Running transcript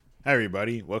Hi,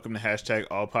 everybody. Welcome to hashtag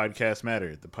All Podcasts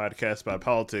Matter, the podcast about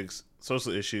politics,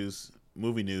 social issues,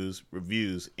 movie news,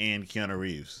 reviews, and Keanu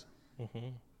Reeves. All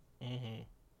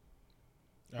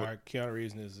right, Keanu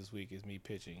Reeves news this week is me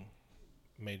pitching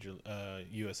Major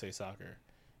USA Soccer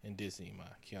and Disney, my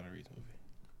Keanu Reeves movie.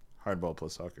 Hardball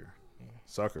plus soccer.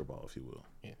 Soccer ball, if you will.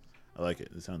 Yeah. I like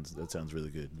it. That sounds really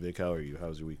good. Vic, how are you?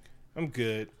 How's your week? I'm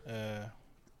good.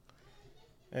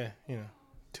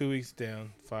 2 weeks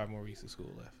down, 5 more weeks of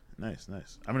school left. Nice.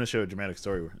 I'm going to share a dramatic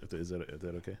story. Is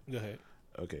that okay? Go ahead.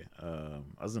 Okay. I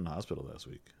was in the hospital last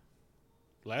week.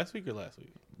 Last week or last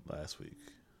week? Last week.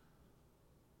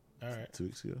 All right. 2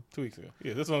 weeks ago. 2 weeks ago.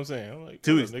 Yeah, that's what I'm saying. I'm like,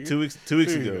 2 weeks. nigga. 2 weeks. 2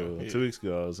 weeks 2 weeks ago. ago, yeah. 2 weeks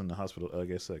ago, I was in the hospital. I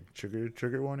guess like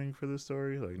trigger warning for this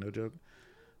story. Like no joke.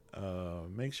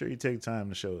 Make sure you take time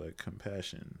to show like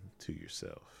compassion to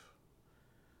yourself.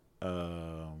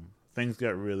 Things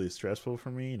got really stressful for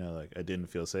me. Like I didn't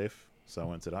feel safe, so I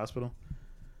went to the hospital.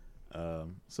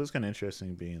 So it's kind of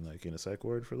interesting being like in a psych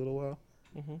ward for a little while.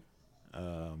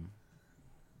 Mm-hmm.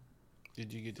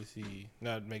 Did you get to see?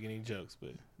 Not making any jokes,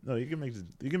 but No, you can make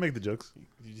the jokes.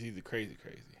 did you see the crazy?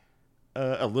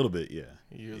 A little bit, yeah.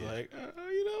 You're Yeah. like,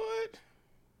 you know what?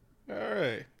 All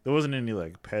right. There wasn't any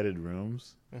like padded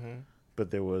rooms, Mm-hmm.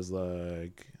 but there was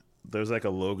like a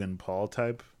Logan Paul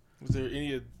type. Was there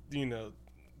any of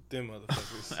them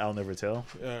motherfuckers? I'll never tell.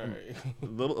 All right. A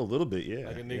little bit, yeah.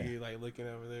 Like a nigga like looking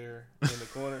over there in the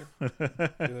corner,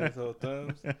 doing his whole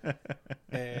thumbs.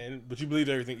 But you believed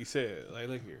everything he said. Like,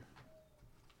 look here.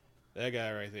 That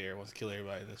guy right there wants to kill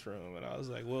everybody in this room. And I was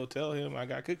like, well, tell him I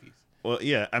got cookies. Well,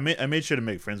 yeah, I made sure to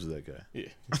make friends with that guy. Yeah.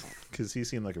 Because he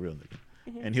seemed like a real nigga.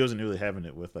 And he wasn't really having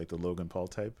it with like the Logan Paul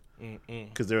type.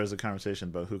 Because there was a conversation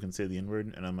about who can say the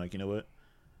N-word. And I'm like, you know what?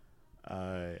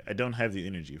 I don't have the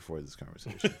energy for this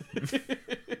conversation.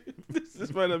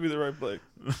 This might not be the right place.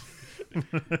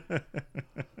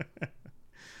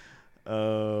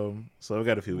 So I've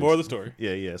got a few weeks. More of the story.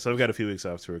 Yeah. So I've got a few weeks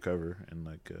off to recover and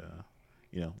like,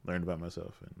 learn about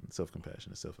myself and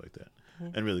self-compassion and stuff like that.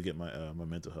 And really get my my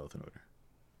mental health in order.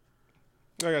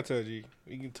 Like I told you,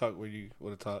 you can talk where you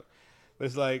want to talk. But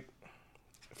it's like,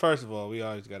 first of all, we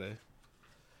always got to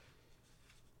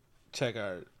check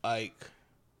our Ike.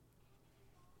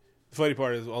 The funny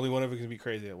part is only one of us can be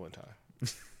crazy at one time.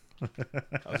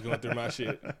 I was going through my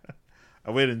shit.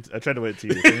 I tried to wait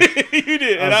till you finish. You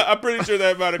did, and I'm pretty sure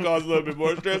that might have caused a little bit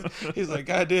more stress. He's like,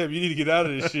 God damn, you need to get out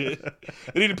of this shit.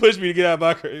 You need to push me to get out of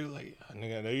my crazy. He was like, I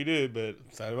know you did, but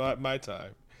it's not my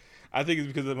time. I think it's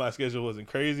because of my schedule wasn't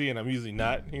crazy, and I'm usually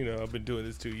not. I've been doing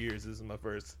this 2 years. This is my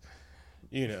first,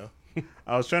 I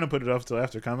was trying to put it off till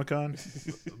after Comic-Con,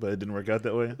 but it didn't work out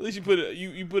that way. At least you put it.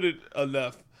 You put it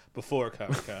enough before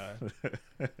Comic-Con.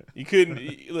 You couldn't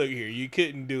look here. You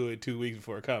couldn't do it 2 weeks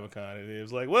before Comic-Con, and it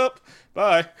was like, well,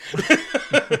 bye.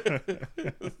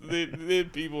 then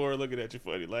people were looking at you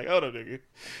funny, like, oh no, nigga,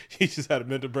 he just had a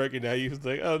mental break, and now you was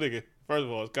like, oh nigga. First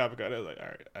of all, it's Comic-Con. I was like, all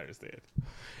right, I understand.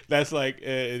 That's like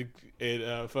in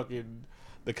fucking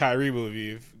the Kyrie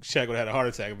movie. If Shaq would have had a heart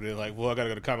attack, but they're like, well, I gotta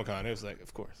go to Comic-Con. It was like,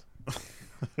 of course.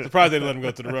 Surprised they didn't let him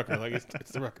go to the Rucker. Like it's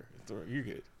the Rucker. It's the Rucker. You're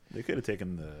good. They could have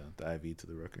taken the IV to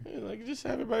the Rucker. Yeah, like just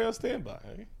have everybody else stand by.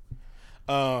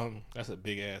 That's a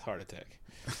big ass heart attack.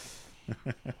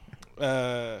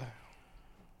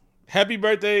 Happy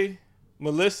birthday,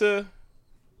 Melissa.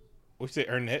 What'd you say,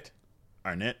 Arnett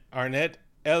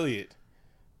Elliott,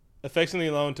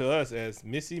 affectionately known to us as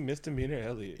Missy Misdemeanor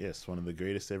Elliott. Yes, one of the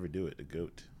greatest to ever do it, the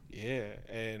GOAT. Yeah,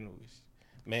 and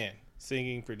man,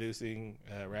 singing, producing,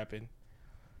 rapping.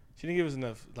 She didn't give us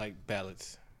enough like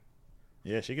ballads.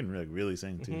 Yeah, she can really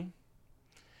sing too.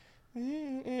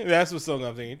 Mm-hmm. That's what song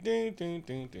I'm thinking. Ding, ding,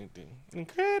 ding, ding, ding.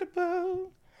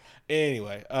 Incredible.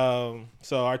 Anyway,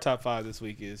 so our top 5 this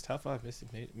week is top 5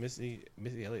 Missy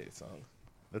Elliott songs.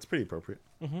 That's pretty appropriate.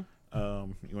 Mm-hmm.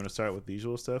 You want to start with the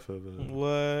usual stuff of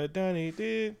What Donnie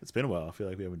did. It's been a while. I feel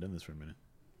like we haven't done this for a minute.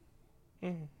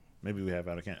 Mm-hmm. Maybe we have.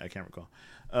 I can't recall.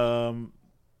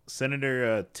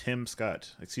 Senator Tim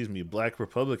Scott. Excuse me, Black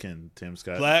Republican Tim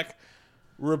Scott. Black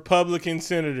Republican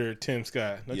Senator Tim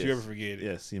Scott. Don't Yes. you ever forget it.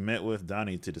 Yes, he met with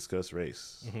Donnie to discuss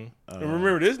race. Mm-hmm. And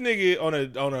remember, this nigga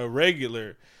on a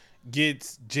regular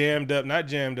gets not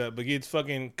jammed up, but gets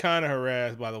fucking kind of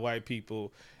harassed by the white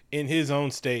people in his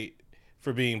own state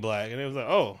for being black. And it was like,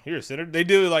 oh, you're a senator? They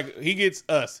do it like he gets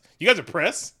us. You guys are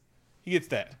press? He gets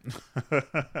that.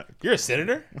 You're a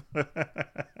senator?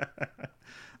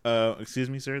 Excuse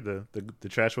me, sir. The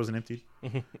trash wasn't empty.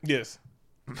 Yes.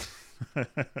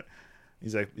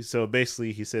 He's like, so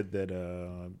basically, he said that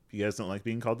you guys don't like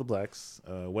being called the blacks.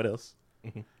 What else?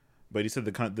 Mm-hmm. But he said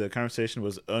the conversation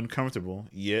was uncomfortable,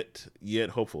 yet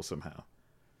hopeful somehow.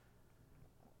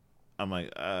 I'm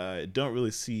like, I don't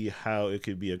really see how it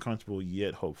could be uncomfortable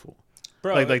yet hopeful.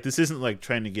 Bro, Like this isn't like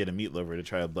trying to get a meat lover to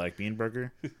try a black bean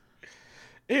burger.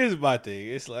 here's my thing.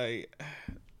 It's like,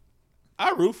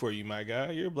 I root for you, my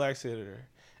guy. You're a black senator.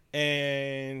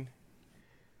 And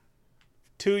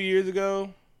 2 years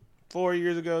ago, 4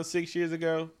 years ago, 6 years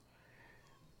ago,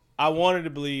 I wanted to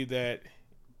believe that.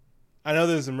 I know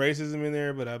there's some racism in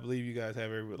there, but I believe you guys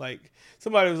have every like.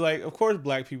 Somebody was like, "Of course,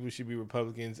 black people should be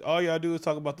Republicans. All y'all do is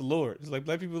talk about the Lord." It's like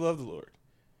black people love the Lord,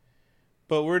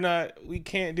 but we're not. We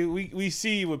can't do. We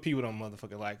see what people don't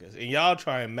motherfucking like us, and y'all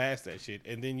try and mask that shit,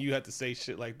 and then you have to say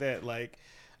shit like that. Like,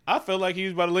 I felt like he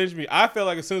was about to lynch me. I felt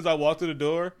like as soon as I walked through the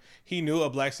door, he knew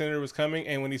a black senator was coming,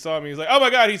 and when he saw me, he was like, "Oh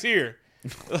my God, he's here!"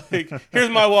 Like,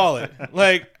 here's my wallet.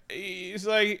 Like, it's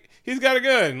like he's got a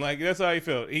gun. Like, that's how he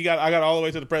felt. I got all the way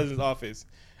to the president's office,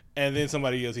 and then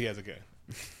somebody yells he has a gun.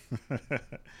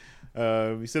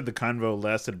 We said the convo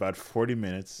lasted about 40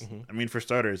 minutes. Mm-hmm. I mean, for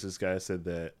starters, this guy said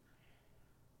that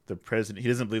the president, he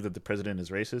doesn't believe that the president is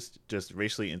racist, just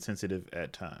racially insensitive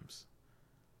at times.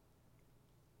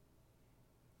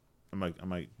 I'm like,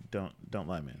 don't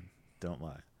lie, man. Don't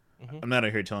lie. Mm-hmm. I'm not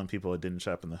out here telling people I didn't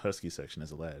shop in the Husky section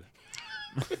as a lad.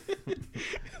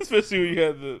 Especially when you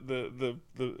had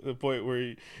the point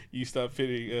where you stopped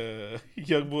fitting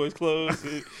young boys' clothes,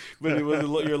 but it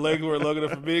wasn't your legs weren't long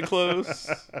enough for big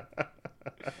clothes.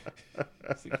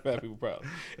 That's a fat people problem.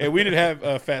 And we didn't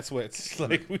have fat sweats.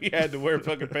 Like, we had to wear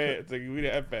fucking pants. Like, we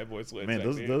didn't have fat boy sweats. Man,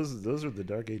 those were the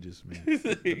dark ages, man.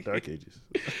 The dark ages.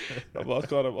 My boss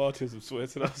called them autism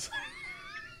sweats, and I was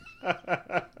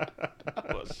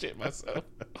I was shit myself.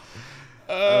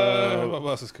 My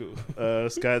boss is cool.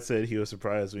 Scott said he was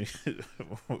surprised when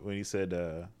he said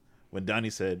when Donnie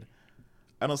said,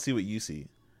 "I don't see what you see.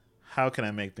 How can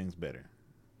I make things better?"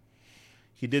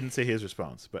 He didn't say his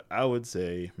response, but I would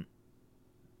say,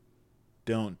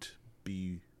 "Don't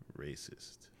be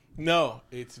racist." No,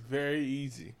 it's very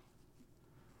easy.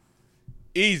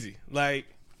 Easy. Like,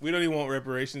 we don't even want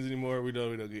reparations anymore. We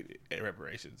don't get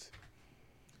reparations.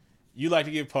 You like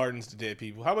to give pardons to dead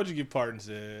people. How about you give pardons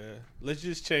to... Let's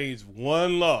just change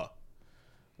one law.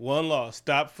 One law.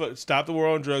 Stop the war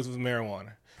on drugs with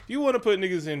marijuana. If you want to put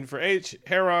niggas in for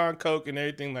heroin, coke, and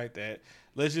everything like that,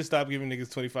 let's just stop giving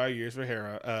niggas 25 years for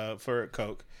heroin, for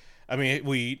coke. I mean,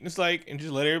 weed. It's like, and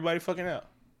just let everybody fucking out.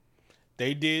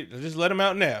 They did. Just let them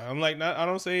out now. I'm like, I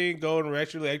don't say go and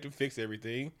retroactive fix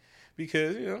everything,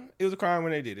 because, you know, it was a crime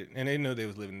when they did it, and they know they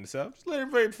was living in the South. Just let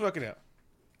everybody fucking out.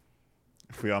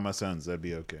 For all my sons, that'd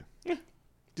be okay. Yeah.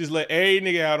 Just let every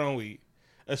nigga out on weed,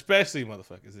 especially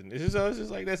motherfuckers. And it's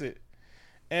just like, that's it.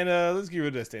 And let's get rid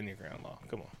of that standing ground law.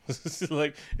 Come on, it's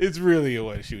like, it's really a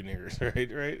way to shoot niggers,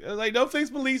 right? Like, don't fix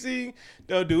policing,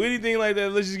 don't do anything like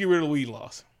that. Let's just get rid of the weed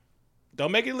laws.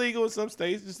 Don't make it legal in some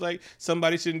states. Just like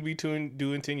somebody shouldn't be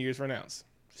doing 10 years for an ounce.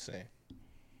 Just saying.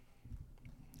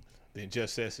 Then Jeff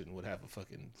Sessions would have a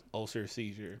fucking ulcer,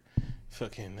 seizure,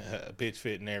 fucking bitch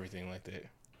fit, and everything like that.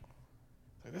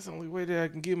 Like, that's the only way that I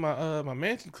can get my my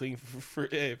mansion clean for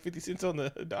 50 cents on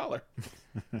the dollar.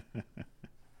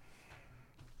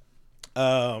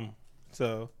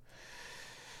 So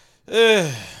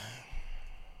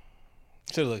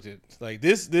should have looked at like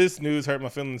this news hurt my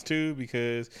feelings too,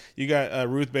 because you got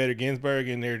Ruth Bader Ginsburg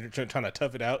in there trying to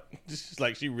tough it out, just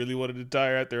like she really wanted to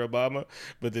retire after Obama,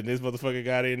 but then this motherfucker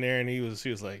got in there and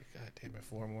she was like, God damn it,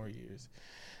 4 more years.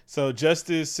 So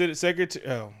Secretary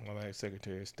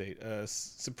of State,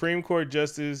 Supreme Court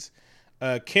Justice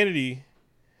Kennedy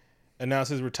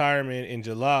announced his retirement in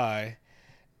July,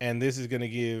 and this is going to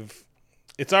give.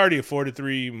 It's already a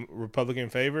 4-3 Republican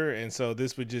favor, and so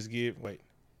this would just give. Wait,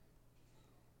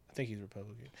 I think he's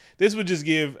Republican. This would just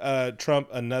give Trump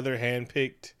another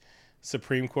handpicked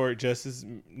Supreme Court Justice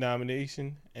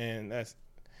nomination, and that's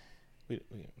we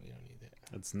don't need that.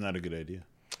 That's not a good idea.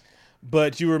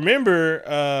 But you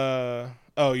remember,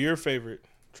 your favorite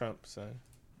Trump son.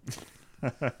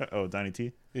 Oh, Donnie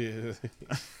T? Yeah.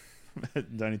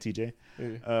 Donnie TJ?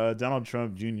 Yeah. Donald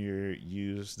Trump Jr.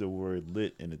 used the word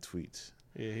lit in a tweet.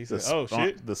 Yeah, he said,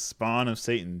 shit. The spawn of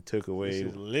Satan took away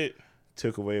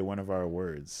one of our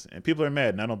words. And people are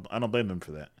mad, and I don't blame them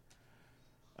for that.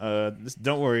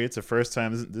 Don't worry, it's the first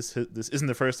time. This isn't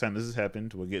the first time this has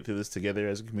happened. We'll get through this together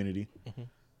as a community. Mm-hmm.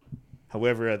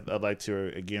 However, I'd like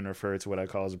to again refer to what I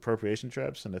call as appropriation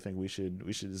traps, and I think we should.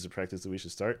 This is a practice that we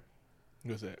should start.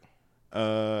 What's that?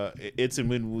 It's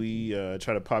when we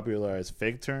try to popularize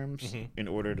fake terms in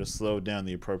order to slow down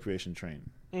the appropriation train.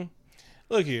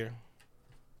 Look here,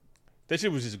 that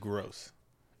shit was just gross.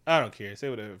 I don't care. Say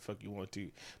whatever the fuck you want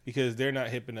to, because they're not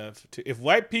hip enough to. If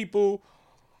white people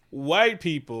white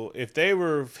people, if they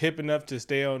were hip enough to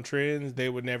stay on trends, they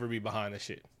would never be behind the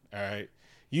shit. All right.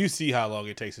 You see how long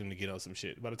it takes them to get on some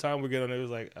shit. By the time we get on it, it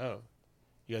was like, oh,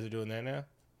 you guys are doing that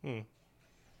now?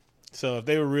 So if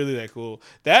they were really that cool,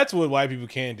 that's what white people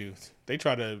can do. They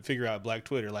try to figure out Black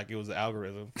Twitter like it was the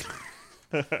algorithm.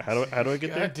 How do I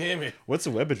get there? God damn it. What's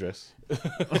the web address?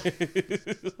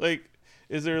 Like,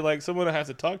 is there like someone I have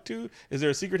to talk to? Is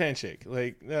there a secret handshake?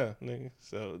 Like, no.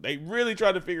 So they really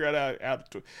tried to figure out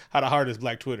how to harness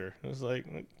Black Twitter. It's like,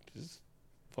 just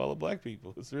follow black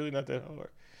people. It's really not that hard.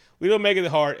 We don't make it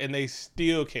hard, and they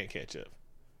still can't catch up.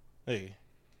 Hey,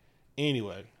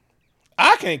 anyway,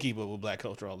 I can't keep up with black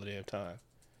culture all the damn time.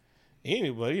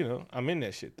 Anyway, you know, I'm in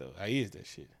that shit though. I is that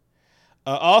shit.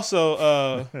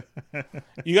 Also,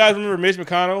 you guys remember Mitch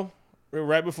McConnell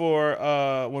right before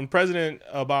when President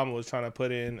Obama was trying to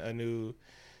put in a new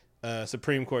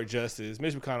Supreme Court justice?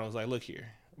 Mitch McConnell was like, "Look here,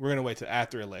 we're gonna wait till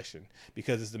after election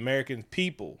because it's the American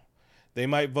people. They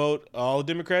might vote all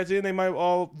Democrats in, they might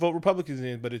all vote Republicans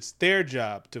in, but it's their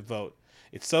job to vote.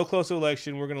 It's so close to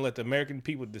election, we're gonna let the American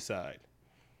people decide."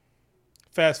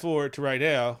 Fast forward to right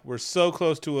now, we're so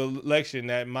close to an election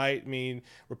that might mean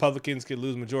Republicans could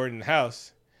lose majority in the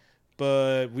House,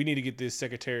 but we need to get this I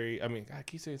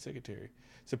keep saying secretary,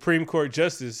 Supreme Court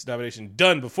justice nomination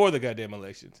done before the goddamn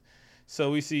elections.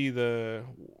 So we see the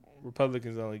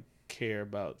Republicans only care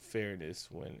about fairness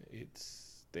when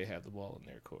they have the ball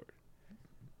in their court.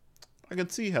 I can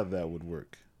see how that would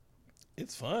work.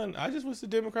 It's fun. I just wish the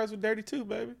Democrats were dirty too,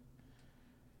 baby.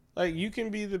 Like you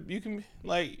can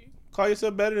call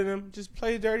yourself better than them. Just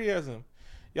play dirty as them.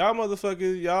 Y'all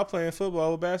motherfuckers, y'all playing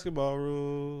football with basketball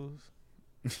rules.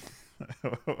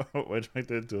 Why'd you make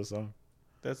that into a song?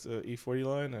 That's a E40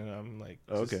 line, and I'm like,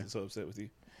 so upset with you.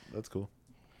 That's cool.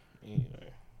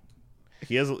 Anyway,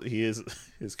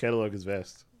 his catalog is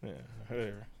vast. Yeah,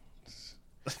 whatever.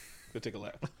 Go take a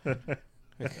lap.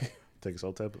 Take a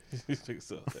salt tab. Take a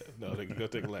salt tab. No, go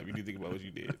take a lap. You need to think about what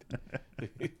you did.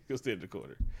 Go stand in the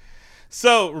corner.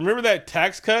 So remember that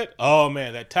tax cut? Oh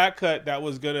man, that tax cut that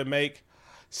was gonna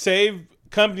save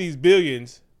companies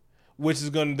billions,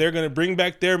 they're gonna bring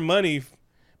back their money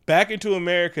back into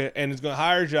America, and it's gonna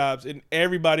hire jobs, and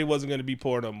everybody wasn't gonna be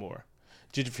poor no more.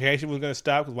 Gentrification was gonna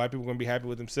stop because white people were gonna be happy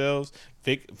with themselves.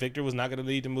 Victor was not gonna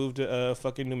need to move to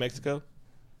fucking New Mexico.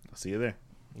 I'll see you there.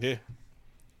 Yeah,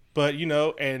 but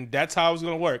and that's how it was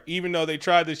gonna work. Even though they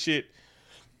tried this shit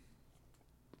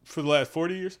for the last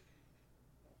 40 years.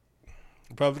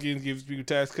 Republicans give people a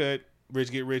tax cut,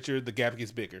 rich get richer, the gap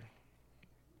gets bigger.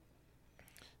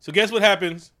 So guess what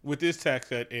happens with this tax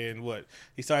cut and what?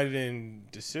 He signed it in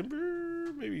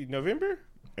December, maybe November?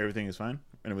 Everything is fine?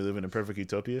 And we live in a perfect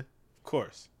utopia? Of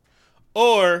course.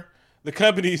 Or the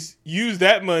companies use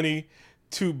that money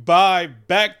to buy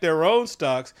back their own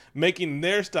stocks, making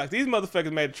their stocks. These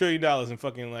motherfuckers made $1 trillion in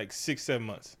fucking like 6-7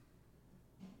 months.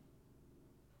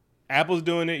 Apple's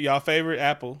doing it. Y'all favorite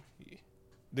Apple.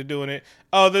 They're doing it.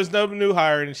 Oh, there's no new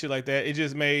hiring and shit like that. It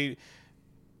just made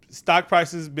stock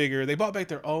prices bigger. They bought back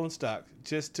their own stock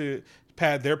just to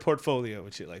pad their portfolio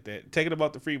and shit like that. Taking them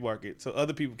off the free market so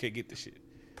other people can't get the shit.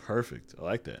 Perfect. I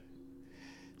like that.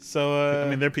 So, I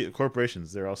mean, they're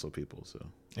corporations. They're also people. So,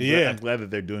 I'm glad that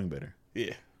they're doing better.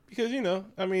 Yeah, because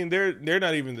I mean, they're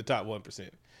not even the top 1%.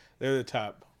 They're the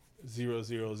top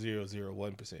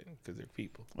 0.0001% because they're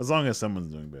people. As long as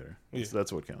someone's doing better,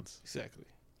 that's what counts. Exactly.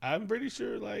 I'm pretty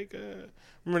sure, remember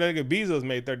that nigga Bezos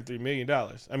made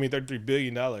 $33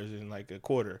 billion in like a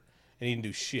quarter, and he didn't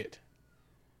do shit.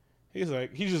 He's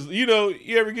just,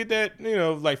 you ever get that,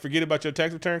 like forget about your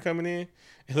tax return coming in,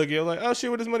 and look at you like, oh shit,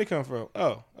 where does money come from?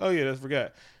 Oh yeah, that's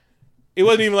forgot. It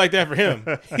wasn't even like that for him.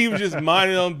 He was just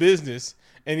minding his own business,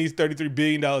 and he's $33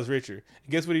 billion richer. And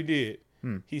guess what he did?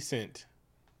 He sent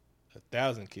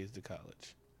 1,000 kids to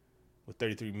college with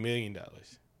 $33 million.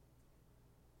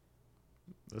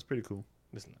 That's pretty cool.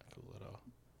 That's not cool at all.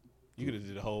 You could have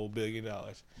did a whole $1 billion.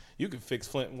 You could fix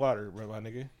Flint water, bro, my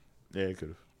nigga. Yeah, you could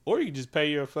have. Or you could just pay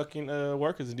your fucking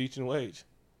workers a decent wage.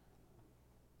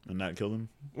 And not kill them?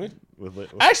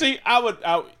 Actually,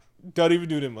 I don't even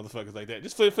do them motherfuckers like that.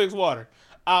 Just fix water.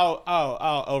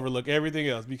 I'll overlook everything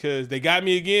else because they got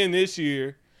me again this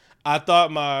year. I thought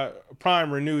my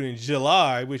Prime renewed in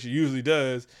July, which it usually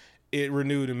does. It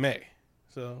renewed in May.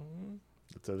 So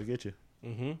that's how they get you.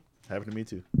 Mm-hmm. Happened to me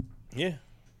too. Yeah.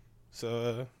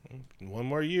 So one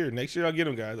more year. Next year I'll get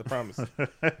them, guys. I promise.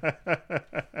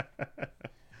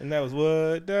 And that was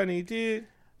what Donnie did.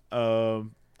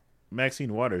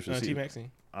 Maxine Waters.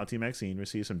 Auntie Maxine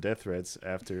received some death threats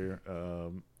after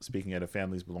speaking at a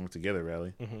Families Belong Together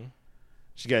rally. Mm-hmm.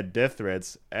 She got death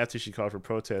threats after she called for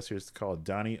protesters to call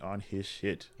Donnie on his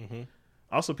shit. Mm-hmm.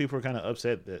 Also, people were kind of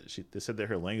upset that they said that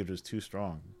her language was too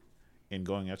strong in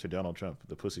going after Donald Trump,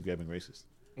 the pussy grabbing racist.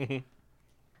 Mm-hmm.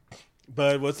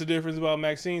 But what's the difference about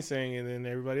Maxine saying it and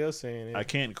everybody else saying it? I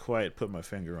can't quite put my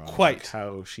finger on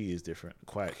how she is different.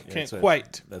 Quite. Can't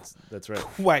quite. That's right.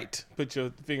 Quite put your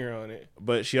finger on it.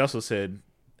 But she also said,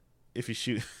 if you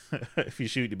shoot,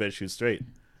 you better shoot straight.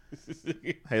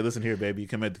 Hey, listen here, baby. You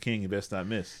come at the king, you best not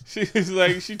miss. She's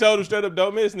like, she told him straight up,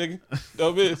 don't miss, nigga.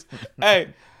 Don't miss.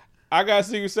 Hey, I got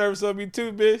Secret Service on me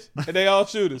too, bitch. And they all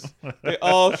shooters. They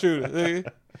all shooters,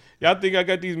 nigga. Y'all think I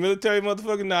got these military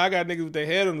motherfuckers? Nah, I got niggas with their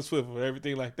head on the swivel and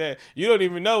everything like that. You don't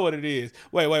even know what it is.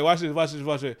 Wait, watch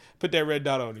this. Put that red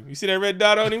dot on him. You see that red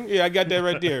dot on him? Yeah, I got that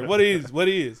right there. What it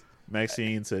is?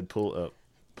 Maxine said, pull up.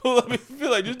 Pull up if you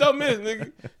feel like, just don't miss,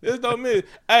 nigga. Just don't miss.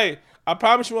 Hey, I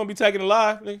promise you won't be taken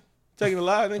alive, nigga. Taking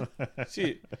alive, nigga.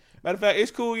 Shit. Matter of fact, it's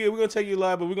cool, yeah, we're going to take you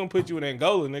alive, but we're going to put you in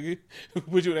Angola, nigga.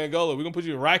 We're going to put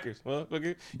you in Rikers,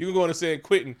 motherfucker. You can go in San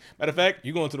Quentin. Matter of fact,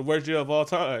 you're going to the worst jail of all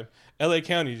time, L.A.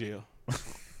 County Jail.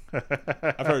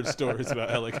 I've heard stories about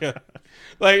L.A. County.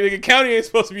 Like, nigga, county ain't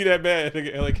supposed to be that bad.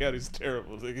 Nigga, L.A. County's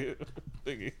terrible, nigga.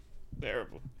 Nigga,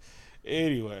 terrible.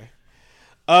 Anyway.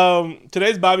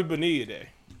 Today's Bobby Bonilla Day.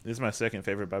 This is my second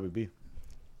favorite Bobby B.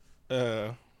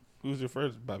 Who's your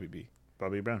first Bobby B?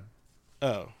 Bobby Brown.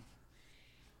 Oh.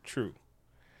 True.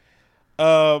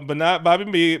 But not Bobby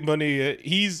Bonilla.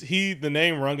 The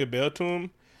name rung a bell to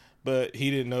him, but he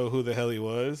didn't know who the hell he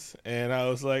was. And I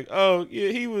was like, oh, yeah,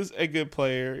 he was a good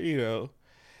player, you know,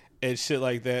 and shit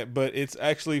like that. But it's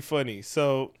actually funny.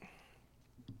 So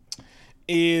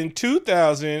in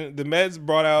 2000, the Mets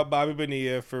brought out Bobby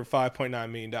Bonilla for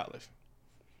 $5.9 million.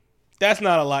 That's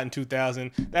not a lot in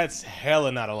 2000. That's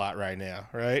hella not a lot right now,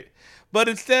 right? But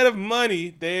instead of money,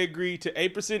 they agreed to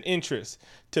 8% interest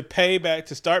to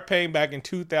start paying back in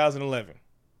 2011.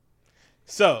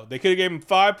 So they could have gave him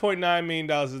 $5.9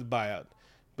 million as a buyout.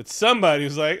 But somebody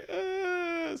was like,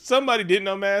 somebody didn't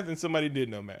know math and somebody did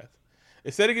know math.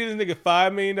 Instead of giving this nigga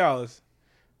 $5 million,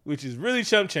 which is really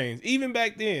chump change, even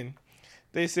back then,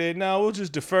 they said, no, we'll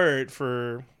just defer it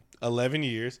for 11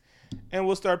 years and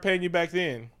we'll start paying you back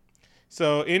then.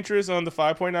 So interest on the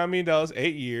 $5.9 million,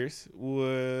 8 years,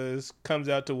 comes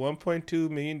out to $1.2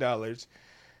 million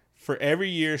for every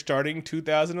year starting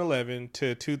 2011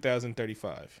 to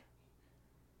 2035,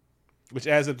 which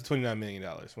adds up to $29 million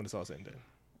when it's all said and done.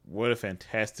 What a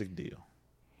fantastic deal.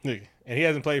 And he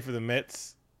hasn't played for the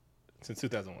Mets since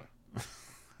 2001.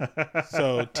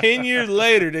 So 10 years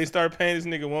later, they start paying this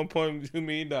nigga $1.2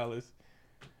 million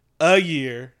a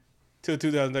year till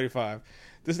 2035.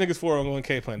 This nigga's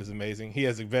 401k plan is amazing. He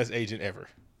has the best agent ever.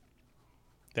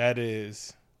 That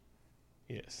is,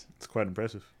 yes. It's quite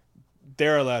impressive.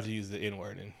 They're allowed to use the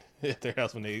N-word at their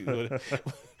house when they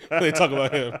talk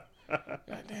about him.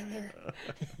 God damn it.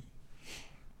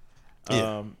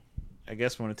 I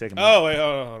guess we want to take a moment. Oh, wait,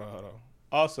 hold on.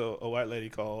 Also, a white lady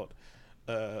called,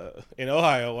 in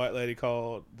Ohio, a white lady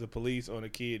called the police on a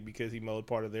kid because he mowed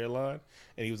part of their lawn,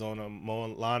 and he was on a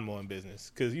lawn mowing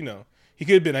business. Because, you know, he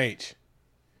could have been H.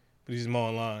 But he's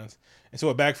mowing lawns. And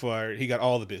so it backfired. He got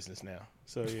all the business now.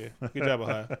 So, yeah. Good job,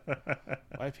 Ohio.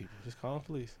 White people. Just call the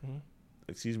police. Mm-hmm.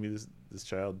 Excuse me, this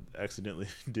child accidentally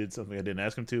did something I didn't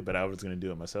ask him to, but I was going to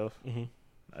do it myself. Mm-hmm.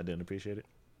 I didn't appreciate it.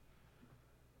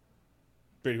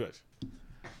 Pretty much.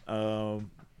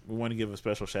 We want to give a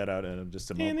special shout-out and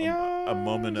just a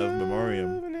moment of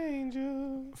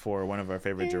memoriam for one of our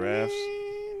favorite giraffes.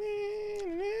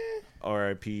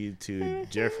 R.I.P. to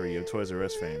Jeffrey of Toys R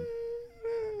Us fame.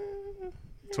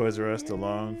 Toys R Us, the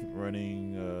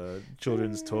long-running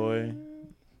children's toy,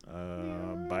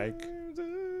 bike,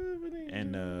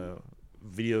 and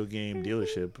video game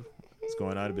dealership is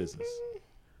going out of business.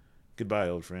 Goodbye,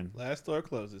 old friend. Last store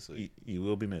closed this week. You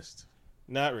will be missed.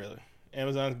 Not really.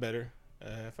 Amazon's better.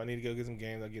 If I need to go get some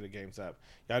games, I'll get a GameStop.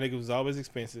 Y'all niggas was always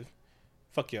expensive.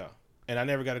 Fuck y'all. And I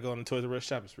never got to go on the Toys R Us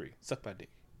shopping spree. Suck my dick.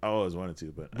 I always wanted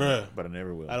to, but I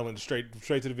never will. I don't went straight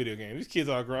to the video game. These kids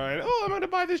are crying. Oh, I'm going to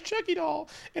buy this Chucky doll,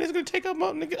 and it's going to take up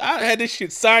my nigga. I had this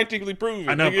shit scientifically proven.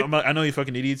 I know. I know you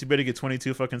fucking idiots. You better get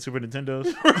 22 fucking Super Nintendos.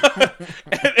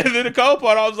 and then the cold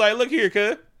part, I was like, look here,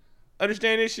 cuz.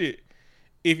 Understand this shit.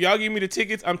 If y'all give me the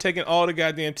tickets, I'm taking all the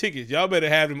goddamn tickets. Y'all better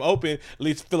have them open, at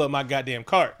least fill up my goddamn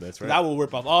cart. That's right. I will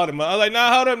rip off all the money. I was like,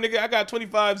 nah, hold up, nigga. I got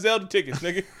 25 Zelda tickets,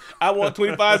 nigga. I want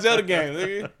 25 Zelda games,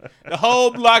 nigga. The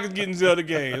whole block is getting Zelda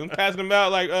games. I'm passing them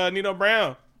out like Nino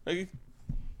Brown, nigga.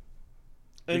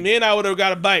 And then I would have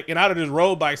got a bike, and I'd have just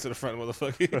rolled bikes to the front,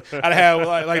 motherfucker. I'd have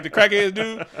like the crackheads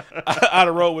do. I'd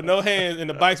have rolled with no hands, and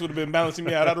the bikes would have been balancing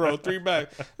me out. I'd have rolled 3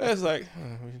 bikes. That's like,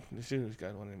 we should have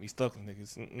got one of them East Oakland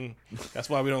niggas. That's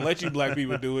why we don't let you black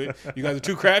people do it. You guys are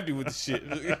too crafty with the shit.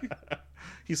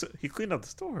 He cleaned out the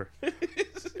store.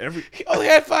 He only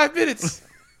had 5 minutes.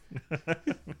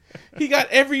 He got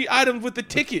every item with the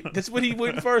ticket. That's what he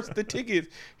went first. The ticket.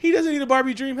 He doesn't need a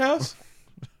Barbie dream house.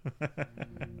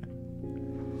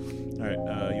 All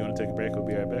right, you want to take a break? We'll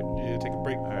be right back. Yeah, take a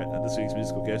break. All right, this week's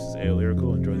musical guest is AO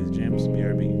Lyrical. Enjoy these jams.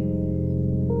 BRB.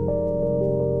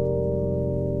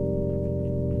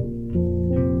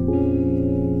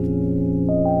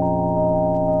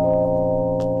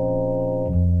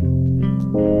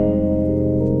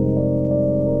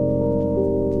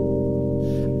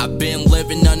 I've been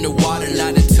living underwater,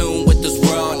 not in tune with this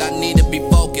world. I need to be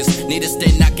focused, need to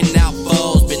stay knocking out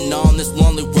foes. Been on this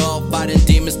lonely road, fighting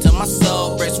demons to my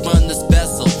soul. Breaks from this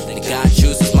vessel, and God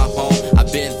chooses my home.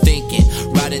 I've been thinking,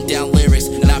 writing down lyrics,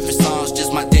 not for songs,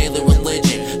 just my daily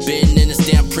religion. Been in this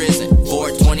damn prison for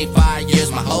 25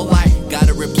 years, my whole life,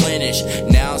 gotta replenish.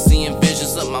 Now I'm seeing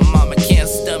visions of my mama, can't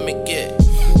stomach it.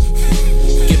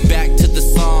 Get back to the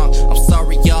song, I'm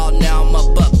sorry y'all, now I'm up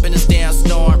in this damn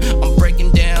storm. I'm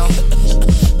breaking down,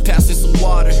 passing some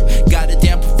water. Got a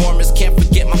damn performance, can't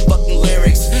forget my fucking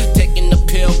lyrics. Taking the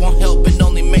pill won't help, it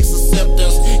only makes the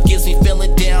symptoms. Gives me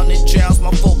feeling down, it drowns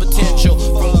my full potential.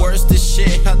 From worse to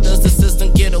shit, how does the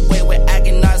system get away with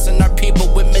agonizing our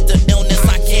people with mental illness?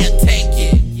 I can't take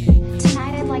it.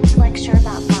 Tonight I'd like to lecture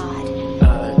about God.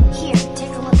 Here,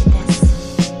 take a look at this.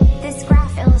 This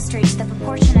graph illustrates the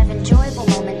proportion of enjoyable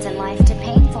moments in life to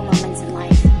painful moments in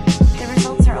life. The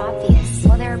results are obvious.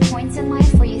 While there are points in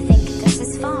life where you think this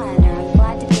is fun or I'm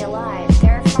glad to be alive,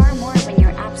 there are far more when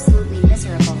you're absolutely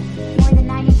miserable. More than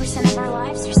 90% of our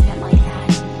lives are spent like that.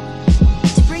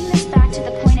 To bring this back to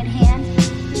the point at hand,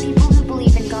 people who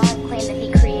believe in God claim that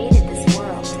He created this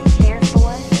world.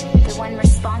 Therefore, the one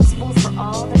responsible for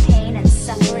all the pain and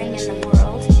suffering in the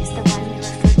world is the one we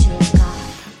refer to as God.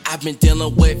 I've been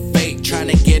dealing with fate, trying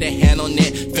to get a hand on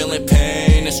it. Feeling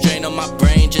pain, a strain on my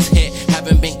brain just hit.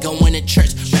 Haven't been going to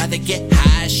church, rather get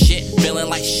high as shit. Feeling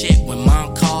like shit when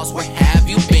mom calls, where have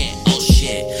you been? Oh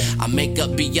shit, I make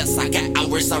up BS, I got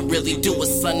hours, I really do. A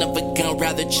son of a gun,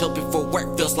 rather chill before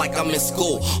work, feels like I'm in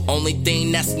school. Only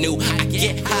thing that's new, I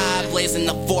get high, blazing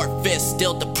the 4/5,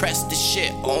 still depressed as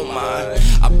shit, oh my.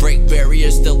 I break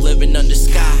barriers, still living under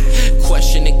sky.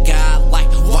 Questioning God like,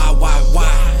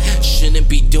 why? Shouldn't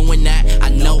be doing that, I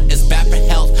know it's bad for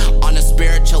health. On a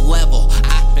spiritual level,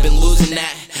 I've been losing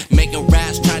that. Making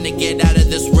raps, trying to get out of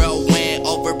this whirlwind.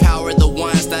 Overpower the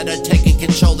ones that are taking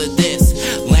control of this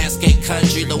landscape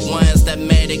country. The ones that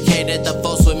medicated the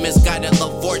folks with misguided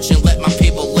love fortune. Let my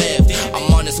people live.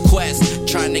 I'm on this quest,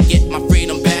 trying to get my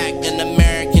freedom back. An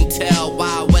American tale,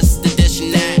 Wild West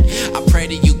edition that. I pray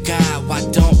to you, God, why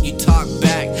don't you talk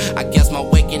back? I guess my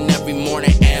waking every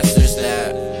morning answers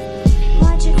that.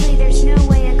 Logically, there's no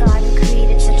way a God who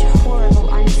created such a horrible,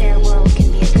 unfair world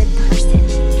can be a good person.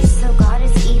 So God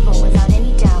is evil without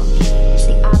any doubt. It's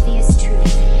the obvious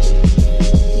truth.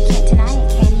 You can't deny it,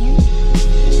 can you?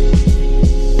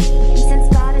 And since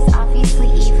God is obviously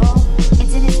evil,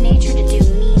 it's in his nature to do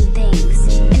mean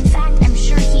things. In fact, I'm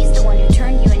sure he's the one who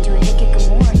turned you into a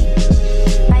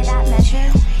hikikomori. By that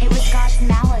measure, it was God's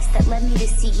malice that led me to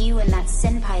see you and that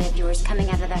senpai of yours coming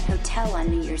out of that hotel on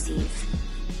New Year's Eve.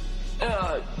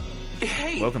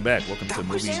 Hey. Welcome back. Welcome to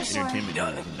Movie Therefore, Entertainment News.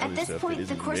 and at other this stuff that point, the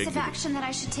isn't course of regular. action that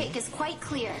I should take is quite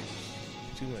clear.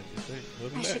 Too much.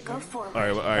 Welcome I back, should go man. forward.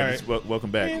 All right. Just welcome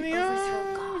back.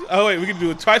 Overthrow God. Oh wait, we can do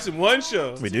it twice in one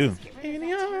show. We do.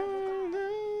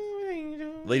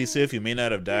 Lady Sif, you may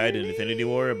not have died in Infinity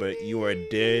War, but you are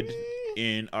dead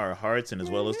in our hearts and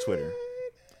as well as Twitter.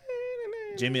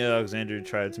 Jamie Alexander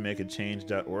tried to make a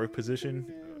change.org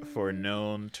position for a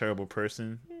known terrible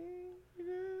person,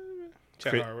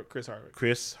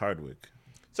 Chris Hardwick.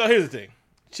 So here's the thing.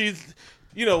 She's,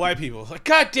 white people. Like,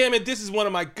 God damn it, this is one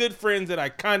of my good friends that I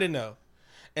kind of know.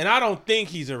 And I don't think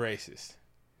he's a racist.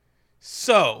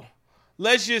 So,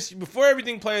 let's just, before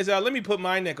everything plays out, let me put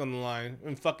my neck on the line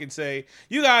and fucking say,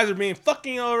 you guys are being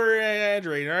fucking over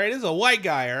exaggerated, all right? This is a white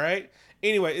guy, all right?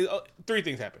 Anyway, 3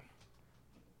 things happen.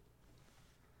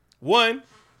 1,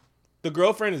 the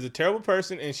girlfriend is a terrible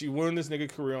person and she ruined this nigga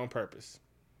career on purpose.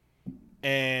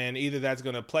 And either that's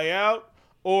going to play out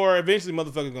or eventually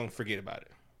motherfucker's going to forget about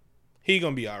it. He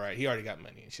going to be all right. He already got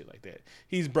money and shit like that.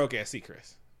 He's broke ass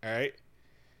Seacrest. All right.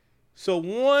 So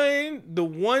the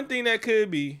one thing that could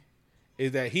be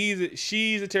is that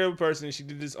she's a terrible person and she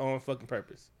did this on fucking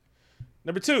purpose.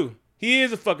 Number 2, he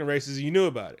is a fucking racist and you knew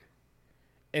about it.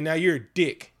 and now you're a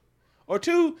dick. Or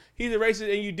 2, he's a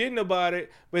racist and you didn't know about it,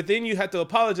 but then you have to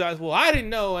apologize. Well, I didn't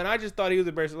know, and I just thought he was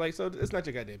a racist. Like, so it's not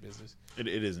your goddamn business. It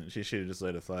isn't. She should have just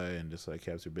let it fly and just like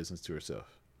kept her business to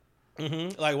herself.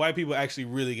 Mm-hmm. Like, white people actually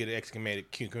really get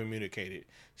excommunicated.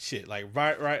 Shit, like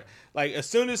right. Like, as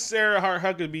soon as Sarah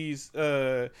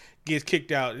Huckabee gets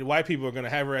kicked out, white people are gonna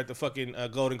have her at the fucking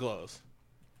Golden Globes.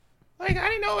 Like, I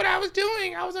didn't know what I was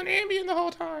doing. I was on Ambien the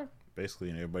whole time. Basically,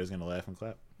 and everybody's gonna laugh and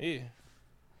clap. Yeah.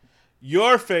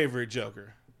 Your favorite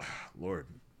Joker? Lord,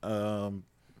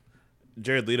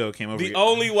 Jared Leto came over. The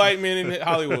only white man in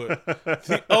Hollywood.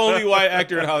 The only white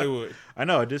actor in Hollywood. I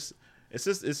know. It's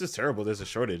just terrible. There's a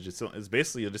shortage. It's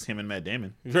basically just him and Matt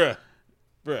Damon. Bruh.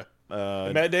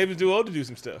 Matt Damon's too old to do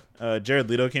some stuff. Jared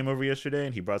Leto came over yesterday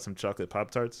and he brought some chocolate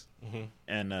Pop-Tarts. Mm-hmm.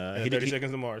 And 30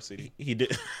 Seconds to Mars CD. He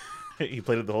did. He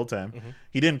played it the whole time. Mm-hmm.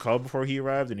 He didn't call before he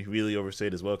arrived, and he really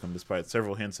overstayed his welcome, despite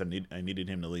several hints I needed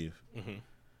him to leave. Mm-hmm.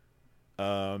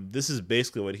 This is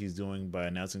basically what he's doing by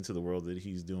announcing to the world that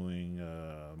he's doing.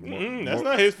 That's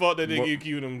not his fault that they give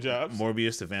Q them jobs.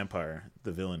 Morbius the Vampire,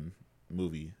 the villain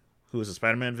movie, who is a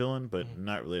Spider-Man villain, but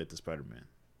not related to Spider-Man.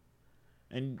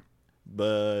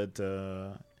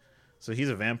 So he's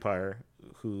a vampire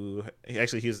who he's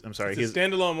a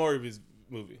standalone Morbius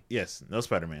movie. Yes, no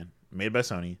Spider-Man, made by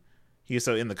Sony.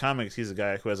 So in the comics, he's a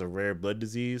guy who has a rare blood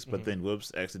disease, but then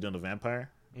whoops, accidental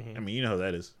vampire. I mean, you know how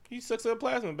that is. He sucks up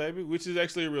plasma, baby, which is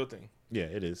actually a real thing. Yeah,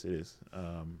 it is.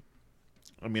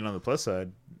 I mean, on the plus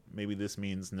side, maybe this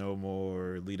means no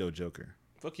more Leto Joker.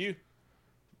 Fuck you.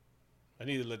 I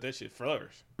need to let that shit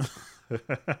flourish.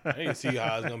 I need to see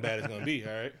how bad it's gonna be.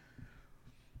 All right.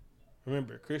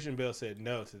 Remember, Christian Bale said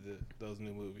no to those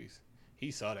new movies.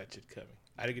 He saw that shit coming.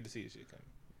 I didn't get to see the shit coming.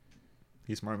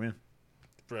 He's a smart man,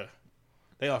 bruh.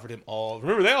 They offered him all.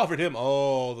 Remember, they offered him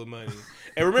all the money.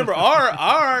 And remember,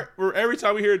 our every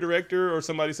time we hear a director or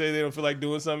somebody say they don't feel like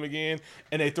doing something again,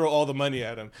 and they throw all the money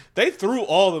at him, they threw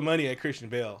all the money at Christian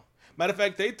Bale. Matter of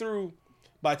fact, they threw,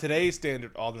 by today's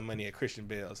standard, all the money at Christian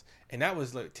Bale's, and that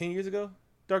was like 10 years ago.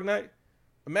 Dark Knight.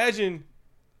 Imagine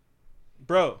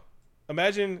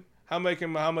how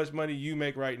much money you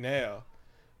make right now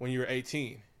when you were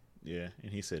 18. Yeah,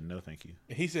 and he said no, thank you.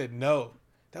 And he said no.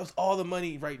 That was all the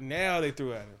money right now they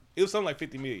threw at him. It was something like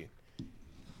 $50 million.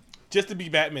 Just to be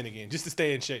Batman again, just to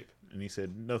stay in shape. And he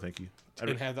said, no, thank you.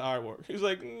 And have the artwork. He was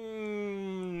like,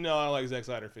 no, I like Zack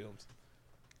Snyder films.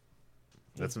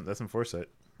 That's some foresight.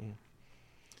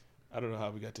 I don't know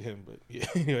how we got to him, but yeah.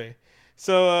 Anyway.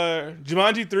 So,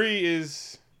 Jumanji 3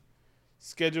 is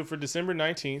scheduled for December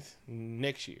 19th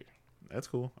next year. That's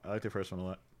cool. I like the first one a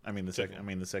lot. I mean the second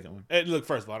one. And look,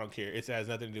 first of all, I don't care. It has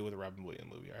nothing to do with the Robin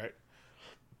Williams movie, all right?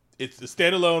 It's a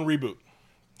standalone reboot.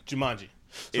 Jumanji.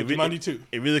 So Jumanji 2.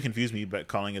 It really confused me by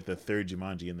calling it the third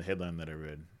Jumanji in the headline that I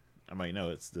read. I'm like,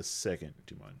 no, it's the second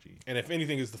Jumanji. And if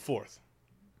anything, it's the fourth.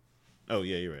 Oh,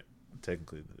 yeah, you're right.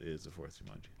 Technically, it is the fourth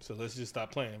Jumanji. So let's just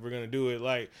stop playing. We're going to do it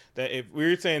like that. If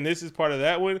we're saying this is part of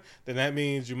that one, then that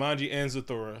means Jumanji and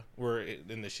Zathura were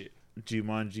in the shit.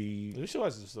 Jumanji. Let me show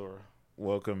us Zathura.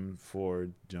 Welcome for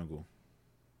Jungle.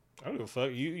 I don't give a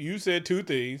fuck. You said two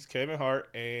things. Kevin Hart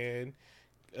and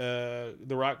The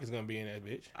Rock is going to be in that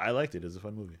bitch. I liked it. It was a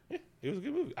fun movie. Yeah, it was a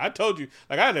good movie. I told you.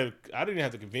 Like, I didn't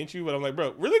have to convince you, but I'm like,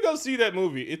 bro, really go see that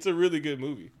movie. It's a really good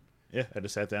movie. Yeah, I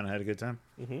just sat down and had a good time.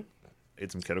 Mm-hmm.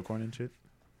 Ate some kettle corn and shit.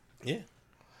 Yeah.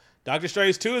 Doctor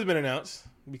Strange 2 has been announced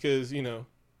because,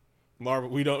 Marvel,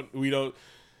 we don't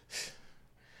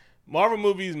Marvel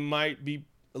movies might be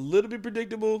a little bit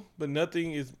predictable, but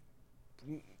nothing is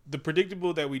the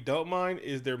predictable that we don't mind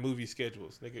is their movie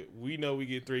schedules. Like, we know we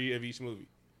get 3 of each movie.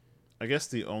 I guess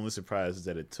the only surprise is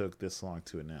that it took this long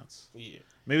to announce. Yeah.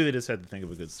 Maybe they just had to think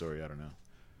of a good story. I don't know.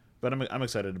 But I'm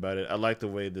excited about it. I like the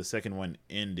way the second one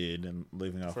ended and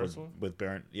leaving off with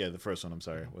Baron. Yeah, the first one. I'm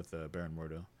sorry, with Baron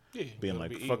Mordo. Yeah, being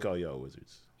like, "Fuck all y'all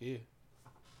wizards." Yeah,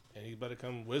 and he's about to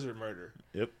come wizard murder.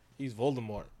 Yep. He's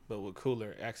Voldemort, but with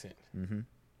cooler accent. Mm-hmm.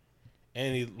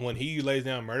 And when he lays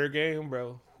down murder game,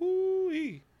 bro,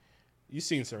 whoo-wee. You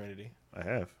seen Serenity? I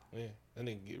have. Yeah, that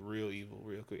nigga get real evil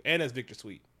real quick. And that's Victor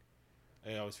Sweet.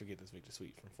 I always forget that's Victor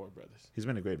Sweet from Four Brothers. He's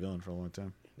been a great villain for a long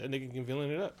time. That nigga can villain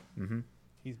it up. Mm-hmm.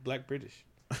 He's Black British.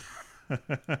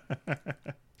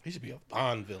 He should be a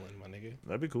Bond villain, my nigga.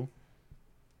 That'd be cool.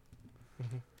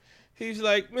 Mm-hmm. He's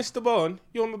like, Mr. Bond,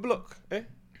 you're on my block, eh?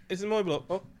 It's my block,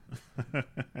 oh.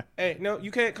 Hey, no, you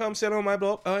can't come sit on my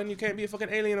block, and you can't be a fucking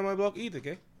alien on my block either,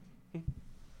 okay?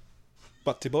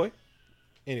 Butty boy.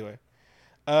 Anyway.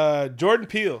 Jordan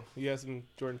Peele. You have some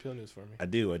Jordan Peele news for me. I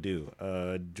do.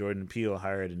 Jordan Peele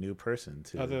hired a new person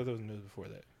to... I thought there was news before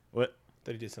that. What? I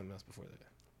thought he did something else before that.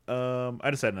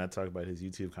 I decided not to talk about his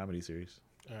YouTube comedy series.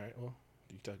 All right, well,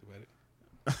 you talk about it.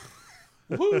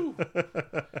 Woo!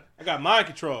 I got mind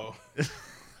control.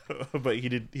 But he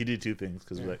did two things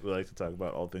because we like to talk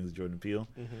about all things Jordan Peele.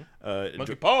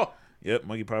 Monkey Paw. Yep,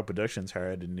 Monkey Paw Productions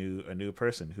hired a new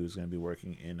person who's going to be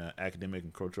working in academic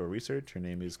and cultural research. Her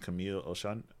name is Camille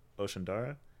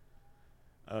Oshandara.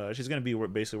 She's going to be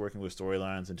basically working with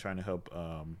storylines and trying to help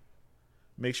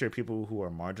make sure people who are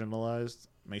marginalized,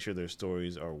 make sure their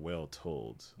stories are well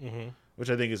told, which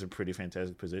I think is a pretty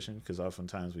fantastic position because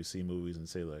oftentimes we see movies and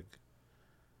say, like,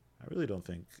 I really don't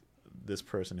think this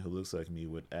person who looks like me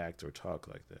would act or talk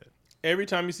like that. Every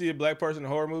time you see a black person in a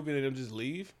horror movie, they just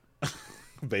leave.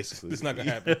 Basically. It's not going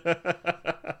to happen.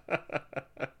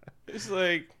 It's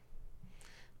like,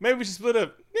 maybe we should split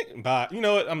up. Bye. You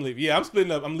know what? I'm leaving. Yeah, I'm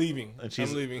splitting up. I'm leaving. I'm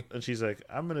leaving. And she's like,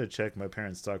 I'm going to check my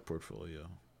parents' stock portfolio.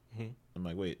 I'm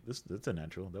like, wait, that's a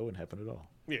natural. That wouldn't happen at all.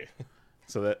 Yeah.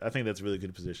 So I think that's a really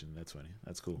good position. That's funny.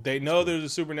 That's cool. They know there's a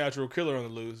supernatural killer on the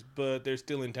loose, but they're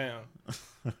still in town.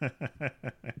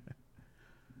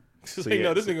 So this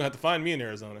nigga gonna have to find me in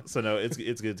Arizona. So no,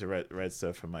 it's good to write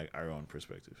stuff from like our own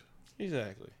perspective.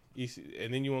 Exactly.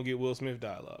 And then you won't get Will Smith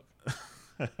dialogue.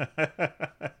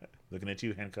 Looking at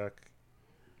you, Hancock.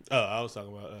 Oh, I was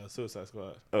talking about Suicide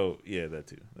Squad. Oh yeah, that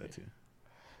too.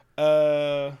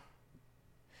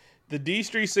 The D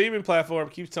Street streaming platform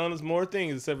keeps telling us more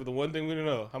things, except for the one thing we don't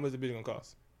know: how much the bitch gonna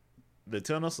cost. They're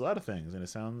telling us a lot of things, and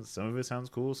some of it sounds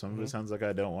cool, some of it sounds like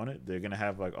I don't want it. They're gonna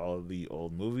have like all of the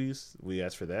old movies. We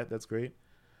asked for that. That's great.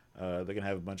 They're gonna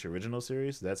have a bunch of original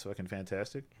series. That's fucking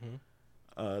fantastic.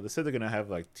 They said they're gonna have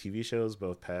like TV shows,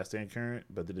 both past and current,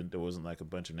 but there wasn't like a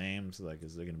bunch of names. Like,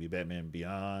 is there gonna be Batman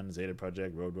Beyond, Zeta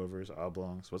Project, Road Rovers,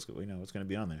 Oblongs? What's gonna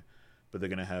be on there? But they're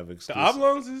gonna have exclusive. The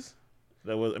Oblongs is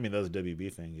that was a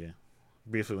WB thing, yeah.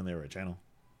 Briefly when they were a channel.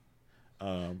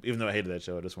 Even though I hated that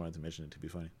show, I just wanted to mention it to be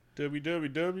funny.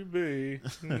 WWWB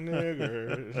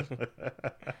nigger.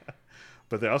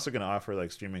 But they're also going to offer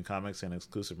like streaming comics and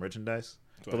exclusive merchandise.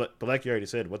 But like you already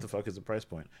said, what the fuck is the price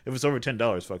point? If it's over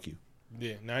 $10, fuck you.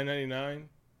 Yeah,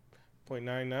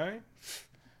 $9.99.99.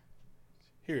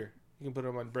 Here, you can put it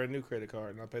on my brand new credit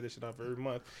card, and I'll pay this shit off every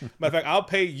month. Matter of fact, I'll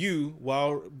pay you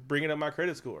while bringing up my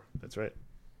credit score. That's right.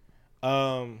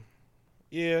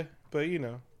 Yeah, but you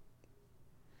know,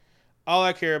 all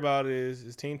I care about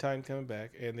is Teen Titan coming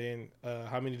back, and then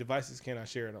how many devices can I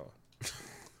share it on?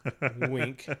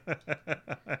 Wink.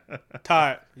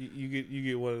 Todd, you get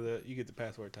the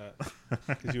password, Todd,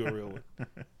 because you're a real one.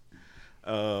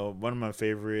 One of my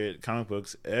favorite comic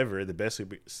books ever, the best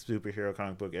superhero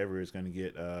comic book ever, is going to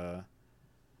get a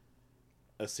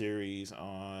series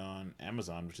on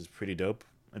Amazon, which is pretty dope.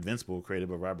 Invincible, created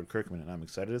by Robert Kirkman, and I'm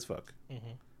excited as fuck.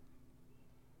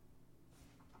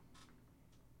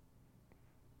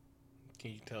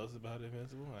 Can you tell us about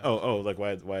Invincible? Like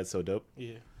why it's so dope?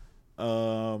 Yeah.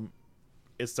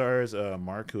 It stars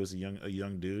Mark, who is a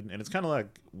young dude, and it's kind of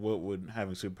like what would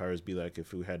having superpowers be like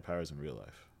if we had powers in real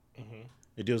life.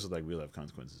 It deals with like real life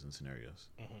consequences and scenarios,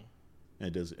 and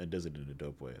it does it in a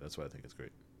dope way. That's why I think it's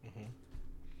great.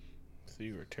 So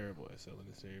you were terrible at selling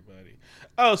this to everybody.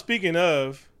 Oh, speaking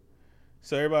of,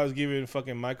 so everybody was giving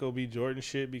fucking Michael B. Jordan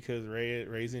shit because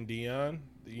Raising Dion,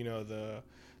 you know, the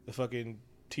fucking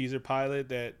teaser pilot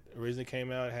that originally came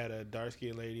out had a dark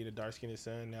skinned lady and a dark skinned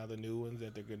son. Now the new ones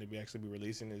that they're going to be actually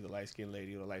releasing is a light skinned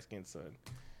lady with a light skinned son.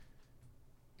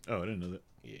 Oh, I didn't know that.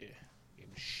 Yeah, give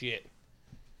him shit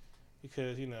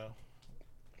because you know,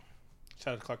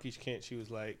 shout out to Clarkeisha Kent. She was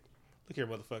like, "Look here,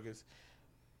 motherfuckers.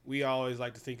 We always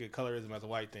like to think of colorism as a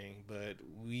white thing, but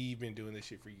we've been doing this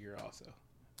shit for years also.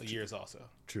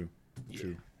 True.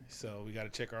 So we got to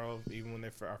check our own, even when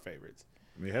they're for our favorites.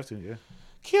 We have to, yeah.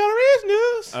 Keanu Reeves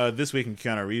news. This week in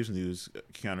Keanu Reeves news,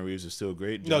 Keanu Reeves is still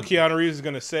great. No, Keanu Reeves is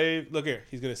going to save. Look here,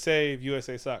 he's going to save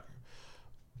USA Soccer.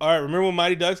 All right, remember when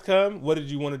Mighty Ducks come? What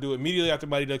did you want to do immediately after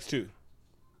Mighty Ducks 2?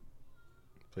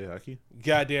 Play hockey?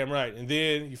 Goddamn right. And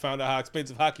then you found out how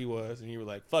expensive hockey was, and you were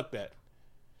like, fuck that.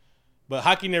 But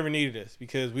hockey never needed us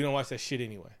because we don't watch that shit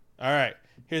anyway. All right,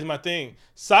 here's my thing.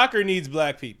 Soccer needs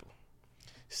black people.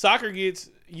 Soccer gets,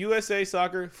 USA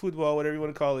Soccer, football, whatever you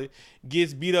want to call it,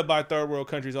 gets beat up by third world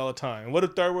countries all the time. And what do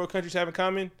third world countries have in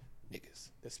common?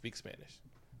 Niggas that speak Spanish.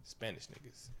 Spanish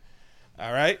niggas.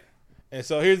 All right? And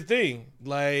so here's the thing.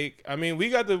 Like, I mean, we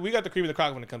got the cream of the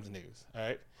crop when it comes to niggas. All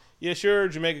right? Yeah, sure,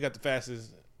 Jamaica got the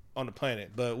fastest on the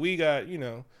planet. But we got, you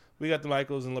know, we got the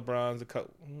Michaels and LeBrons, the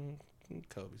Kobe's.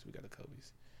 We got the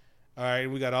Kobe's. All right,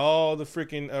 we got all the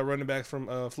freaking running backs from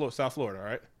South Florida. All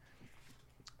right,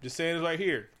 just saying it right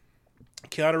here.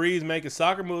 Keanu Reeves make a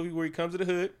soccer movie where he comes to the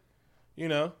hood, you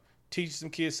know, teaches some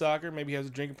kids soccer. Maybe he has a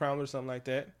drinking problem or something like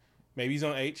that. Maybe he's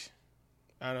on H.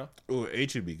 I know. Oh,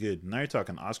 H would be good. Now you're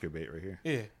talking Oscar bait right here.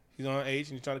 Yeah. He's on H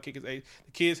and he's trying to kick his H.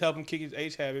 The kids help him kick his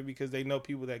H habit because they know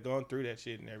people that gone through that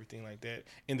shit and everything like that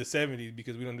in the 70s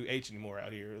because we don't do H anymore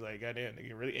out here. Like, goddamn,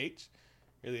 nigga, really H?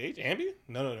 Really H? Ambien?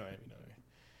 No,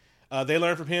 Ambien. They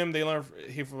learn from him. They learn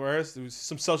from us. There was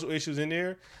some social issues in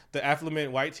there. The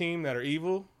affluent white team that are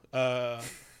evil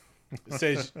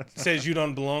says you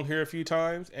don't belong here a few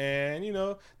times. And, you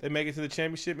know, they make it to the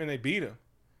championship and they beat them.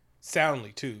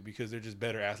 Soundly, too, because they're just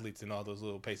better athletes than all those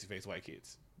little pasty-faced white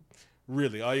kids.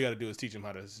 Really, all you got to do is teach them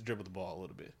how to dribble the ball a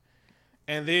little bit.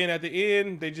 And then at the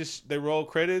end, they roll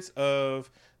credits of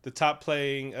the top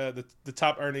playing, the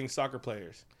top earning soccer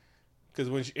players.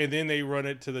 And then they run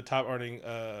it to the top earning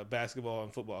basketball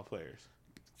and football players.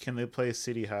 Can they play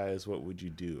City High as What Would You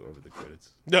Do over the credits?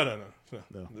 No.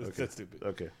 Okay. That's stupid.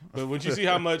 Okay. But when you see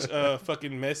how much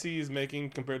fucking Messi is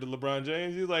making compared to LeBron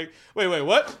James, he's like, wait,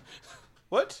 what?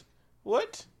 What?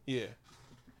 Yeah.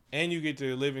 And you get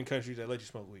to live in countries that let you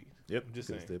smoke weed. Yep, just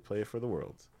because saying. they play for the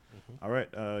world. Mm-hmm. All right,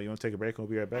 you want to take a break? We'll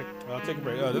be right back. I'll take a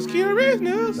break. Oh, this is Keanu Reeves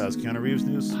news. That was Keanu Reeves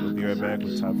news. We'll be right back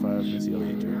with top 5 Missy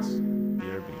Elliott joints.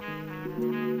 BRB.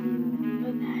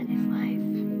 But that is life.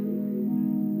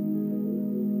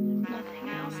 Nothing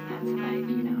else. That's life,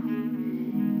 you know.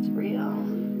 It's real.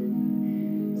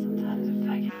 Sometimes it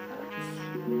fucking hurts.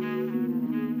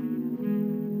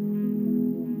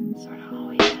 Sort of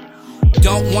always.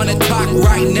 Don't wanna talk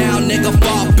right now, nigga,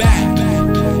 fall back.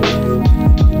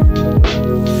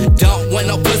 Don't want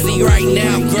no pussy right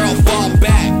now, girl, fall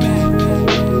back.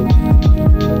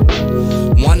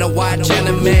 Wanna watch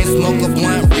anime, smoke a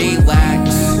blunt, relax.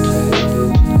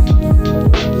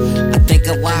 I think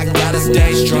a lot, gotta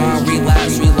stay strong,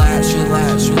 relax.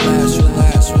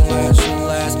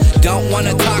 Don't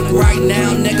wanna talk right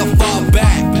now, nigga, fall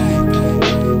back.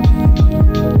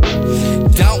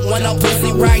 Don't want no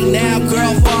pussy right now,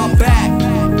 girl, fall back.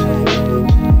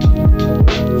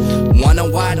 Wanna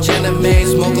watch anime,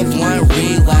 smoke a blunt,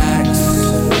 relax.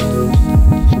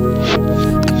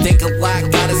 I think a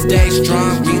lot, gotta stay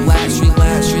strong, relax.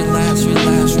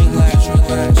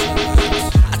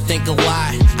 I think a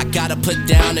lot, I gotta put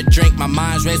down a drink. My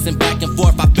mind's racing back and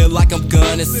forth, I feel like I'm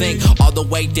gonna sink all the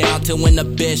way down to when the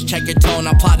bitch check your tone.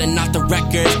 I'm plotting out the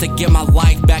records to get my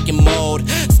life back in mode.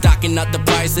 Stocking up the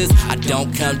prices, I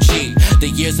don't come cheap. The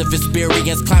years of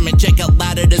experience climbing, check out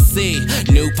ladder to see.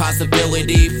 New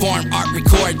possibility, form, art,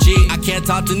 record, G. I can't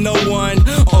talk to no one,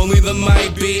 only the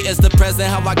might be. It's the present,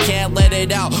 how I can't let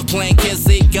it out. Playing kids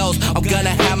see ghosts, I'm gonna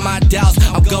have my doubts.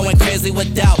 I'm going crazy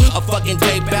without a fucking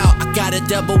tape out. I gotta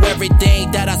double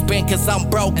everything that I spend cause I'm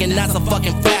broken, that's a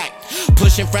fucking fact.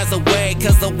 Pushing friends away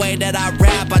cause the way that I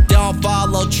rap, I don't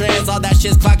follow trends. All that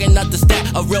shit's clogging up the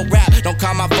stat of real rap. Don't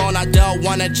call my phone, I don't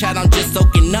wanna chat. I'm just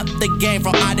soaking up the game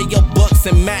from audio books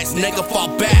and Macs. Nigga, fall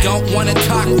back. Don't wanna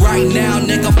talk right now,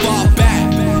 nigga, fall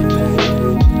back.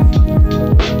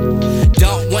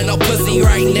 Don't want no pussy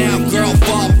right now, girl,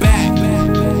 fall back.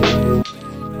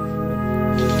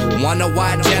 Wanna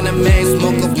watch anime,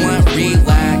 smoke a blunt,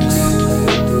 relax.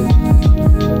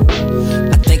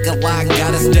 I think a lot,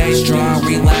 gotta stay strong,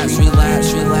 relax.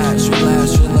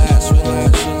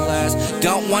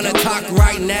 Don't wanna talk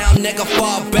right now, nigga,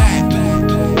 fall back.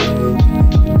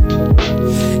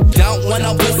 Don't want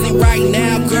no pussy right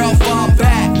now, girl, fall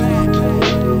back.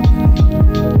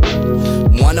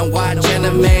 Wanna watch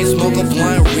anime, smoke a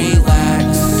blunt,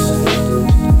 relax.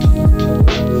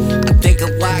 I think a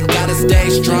lot, gotta stay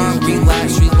strong,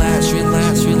 relax.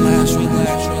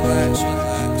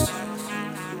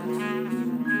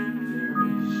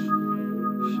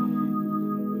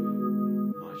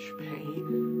 Much pain,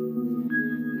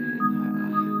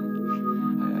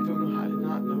 and I don't know how to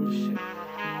not notice it. It's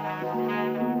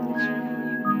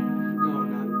no,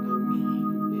 not me.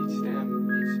 It's them.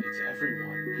 It's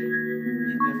everyone.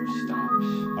 It never stops.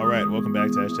 All right, welcome back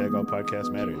to Hashtag All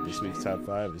Podcasts Matter. This week's top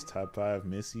 5 is top 5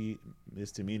 Missy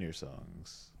misdemeanor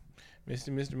songs.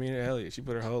 Misdemeanor Elliott. She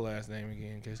put her whole last name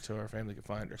again in case so our family could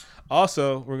find her.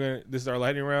 Also, this is our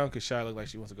lightning round because Shy looked like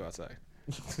she wants to go outside.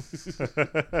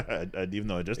 I even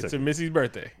though I just it's Missy's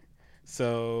birthday.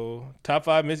 So, top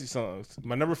 5 Missy songs.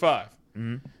 My number 5.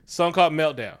 Song called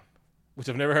Meltdown, which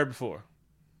I've never heard before.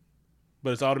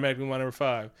 But it's automatically my number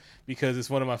 5 because it's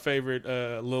one of my favorite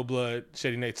Lil Blood,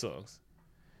 Shady Nate songs.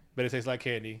 But it tastes like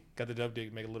candy. Got the dub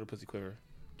dick, make a little pussy quiver.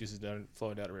 Juices down,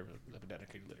 flowing down the river, up and down the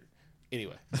candy litter.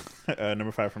 Anyway.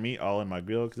 Number 5 for me, All in My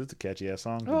Grill, because it's a catchy ass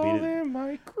song. In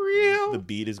my grill. The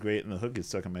beat is great, and the hook is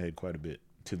stuck in my head quite a bit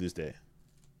to this day.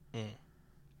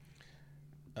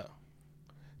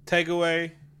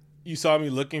 Takeaway, you saw me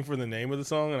looking for the name of the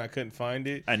song and I couldn't find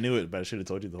it. I knew it, but I should have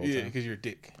told you the whole Yeah, time. because you're a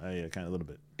dick. Yeah, kind of a little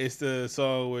bit. It's the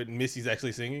song with Missy's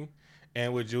actually singing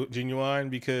and with Genuine,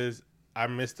 because I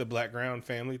missed the Black Ground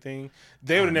family thing.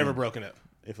 They would have never broken up.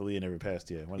 If Aaliyah never passed,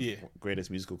 yeah. One of the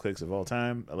greatest musical clicks of all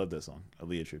time. I love that song.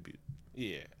 Aaliyah tribute.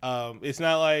 Yeah. It's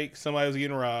not like somebody was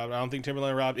getting robbed. I don't think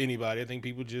Timberland robbed anybody. I think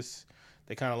people just,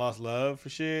 they kind of lost love for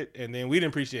shit. And then we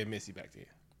didn't appreciate Missy back then.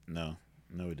 No,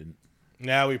 we didn't.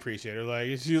 Now we appreciate her. Like,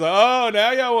 she's like, oh,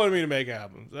 now y'all want me to make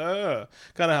albums.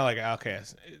 Kind of how like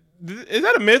Outkast. Is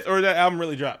that a myth or is that album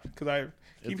really dropped? Because I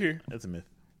keep hearing. It's a myth.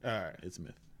 All right. It's a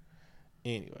myth.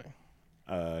 Anyway.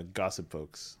 Gossip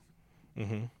Folks.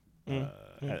 Mm-hmm.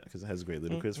 Because it has a great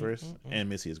Ludacris verse. And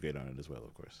Missy is great on it as well,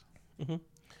 of course. Mm-hmm.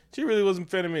 She really wasn't a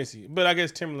fan of Missy. But I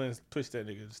guess Timberland pushed that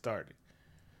nigga to start it.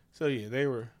 So, yeah, they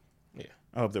were, yeah.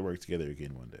 I hope they work together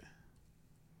again one day.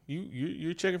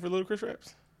 You're checking for Ludacris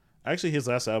raps? Actually, his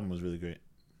last album was really great.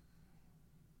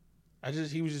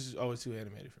 He was just always too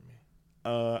animated for me.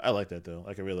 I like that though.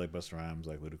 Like I really like Busta Rhymes,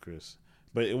 like Ludacris,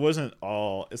 but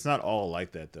it's not all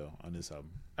like that though on this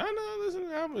album. I know, listen,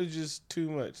 the album is just too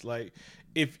much. Like,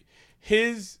 if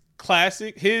his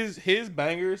classic, his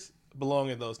bangers belong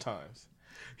in those times.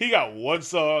 He got one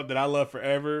song that I love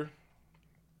forever.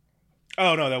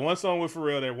 Oh no, that one song with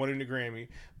Pharrell that won in the Grammy.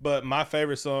 But my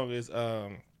favorite song is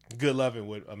 "Good Lovin'"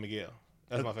 with Miguel.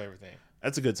 That's my favorite thing.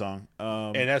 That's a good song,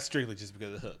 and that's strictly just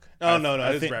because of the hook. Oh no,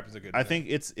 his rap is a good. I think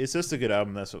it's just a good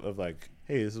album. That's of like,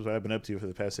 hey, this is what I've been up to for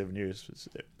the past 7 years.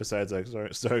 Besides like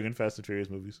starring in Fast and Furious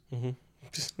movies, and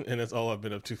that's all I've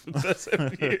been up to for the past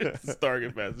 7 years, starring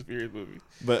in Fast and Furious movies.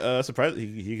 But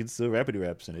surprisingly, he can still rapidy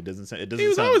raps, and it doesn't sound. He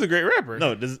was always a great rapper.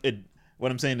 No, it doesn't. What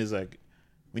I'm saying is like,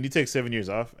 when you take 7 years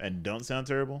off and don't sound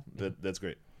terrible, that's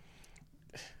great.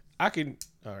 All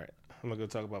right. I'm gonna go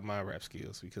talk about my rap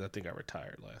skills because I think I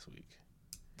retired last week.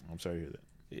 I'm sorry to hear that.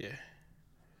 Yeah.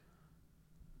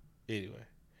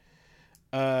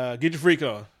 Anyway, get your freak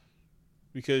on,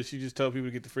 because she just told people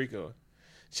to get the freak on.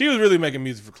 She was really making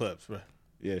music for clubs, bro.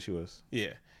 Yeah, she was.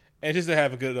 Yeah, and just to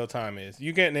have a good old time is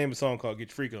you can't name a song called "Get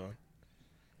Your Freak On,"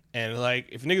 and like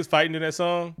if niggas fighting to that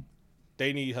song,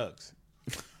 they need hugs.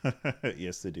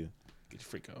 Yes, they do. Get your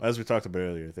freak on. As we talked about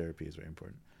earlier, therapy is very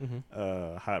important.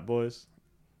 Hot Boys.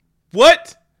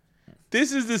 What?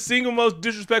 This is the single most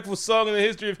disrespectful song in the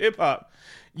history of hip hop.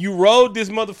 You rode this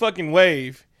motherfucking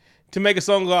wave to make a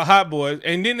song called Hot Boys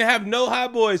and didn't have no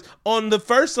Hot Boys on the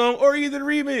first song or either the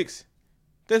remix.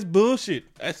 That's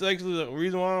bullshit. That's actually the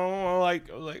reason why I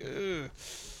was like,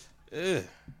 ugh.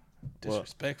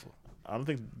 Disrespectful. Well, I don't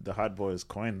think the Hot Boys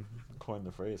coined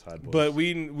the phrase Hot Boys. But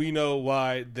we know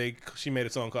why she made a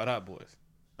song called Hot Boys.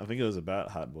 I think it was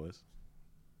about Hot Boys.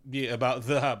 Yeah, about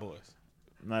the Hot Boys.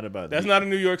 Not about That's not a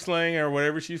New York slang or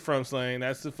whatever she's from slang.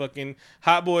 That's the fucking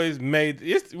Hot Boys made.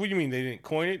 What do you mean they didn't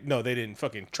coin it? No, they didn't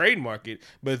fucking trademark it,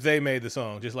 but they made the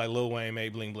song just like Lil Wayne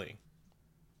made Bling Bling.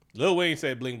 Lil Wayne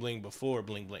said Bling Bling before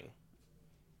Bling Bling.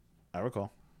 I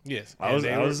recall. Yes, I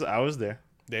was there.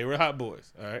 They were Hot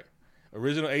Boys. All right,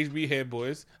 original HB Head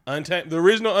Boys, the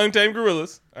original Untamed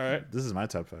Gorillas. All right, this is my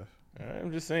top 5. All right,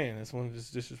 I'm just saying that's one of the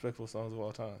just disrespectful songs of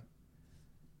all time.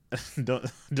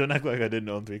 Don't act like I didn't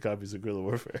own 3 copies of Guerrilla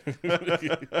Warfare.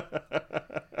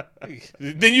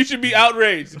 Then you should be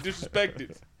outraged and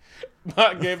disrespected.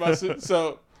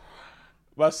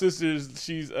 My sister's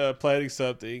she's planning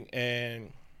something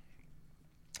and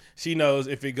she knows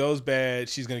if it goes bad,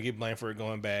 she's gonna get blamed for it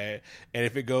going bad, and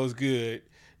if it goes good,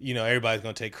 everybody's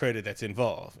gonna take credit that's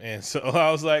involved. And so I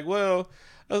was like, well,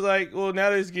 now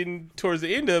that it's getting towards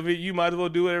the end of it, you might as well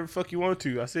do whatever the fuck you want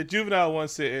to. I said, Juvenile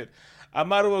once said, I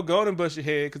might as well go on and bust your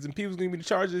head because then people's going to give me the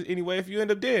charges anyway if you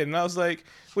end up dead. And I was like,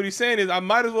 what he's saying is I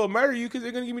might as well murder you because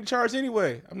they're going to give me the charge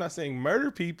anyway. I'm not saying murder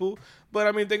people, but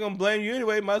I mean, they're going to blame you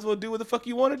anyway. Might as well do what the fuck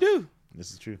you want to do.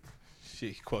 This is true.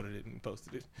 She quoted it and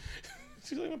posted it.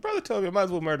 She's like, my brother told me I might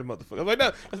as well murder motherfucker. I'm like,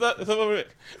 no, that's not what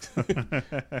I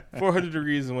meant. 400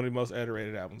 Degrees is one of the most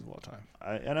underrated albums of all time.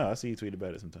 I know. I see you tweet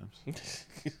about it sometimes.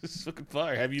 It's fucking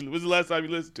fire. When's the last time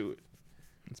you listened to it?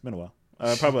 It's been a while.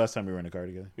 Probably last time we were in a car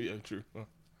together. Yeah, true.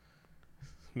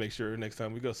 Make sure next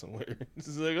time we go somewhere. This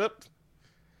is like, up.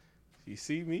 You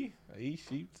see me? I eat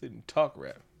sheep and talk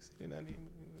rap. And I need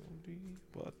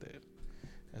bought that.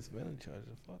 That's melon charge.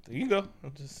 I bought that. You can go.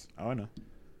 I know.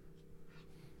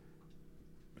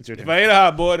 It's your turn. If I ain't a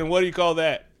hot boy, then what do you call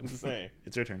that? I'm just saying.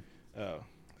 It's your turn. Oh.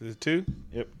 Is it 2?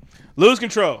 Yep. Lose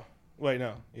Control. Wait,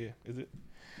 no. Yeah. Is it?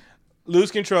 Lose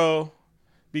Control.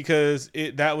 Because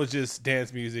that was just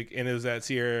dance music, and it was at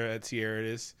Sierra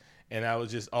this, and that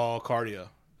was just all cardio.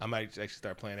 I might actually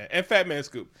start playing that. And Fat Man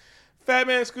Scoop. Fat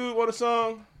Man Scoop on a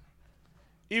song,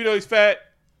 even though he's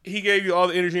fat, he gave you all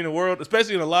the energy in the world,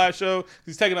 especially in a live show.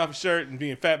 He's taking off his shirt and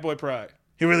being Fat Boy Pride.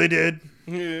 He really did.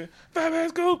 Yeah. Fat Man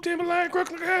Scoop, Timberland,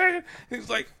 Crooklyn. He's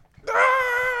like,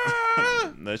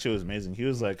 ah! That shit was amazing. He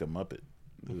was like a Muppet.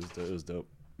 It was dope,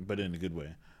 but in a good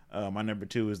way. My number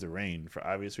 2 is The Rain, for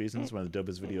obvious reasons. One of the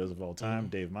dopest videos of all time.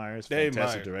 Dave Meyers,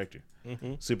 fantastic director.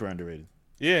 Super underrated.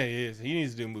 Yeah, he is. He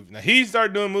needs to do a movie. Now, he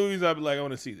started doing movies, I'd be like, I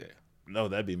want to see that. No,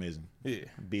 that'd be amazing. Yeah.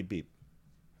 Beep, beep.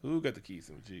 Who got the keys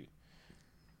to the Jeep?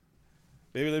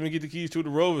 Baby, let me get the keys to the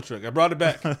Rover truck. I brought it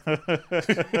back.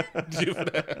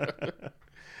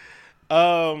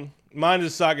 Mine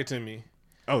is Saga to Me.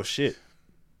 Oh, shit.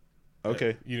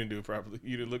 Okay. You didn't do it properly.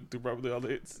 You didn't look through properly all the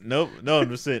hits. Nope. No, I'm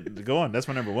just saying. Go on. That's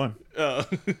my number 1.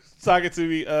 Saga to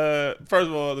Me. First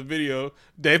of all, the video,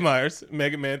 Dave Meyers,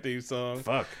 Mega Man theme song.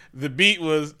 Fuck. The beat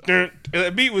was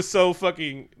so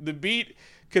fucking. The beat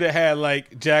could have had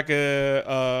like Jacka,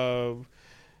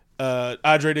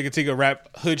 Andre Nicotino rap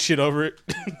hood shit over it.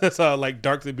 That's how like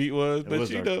dark the beat was. But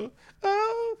was you dark.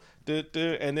 know,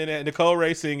 and then Nicole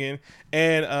Ray singing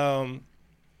and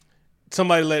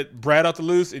somebody let Brad off the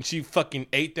loose and she fucking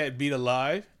ate that beat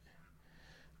alive.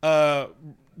 The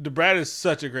Brad is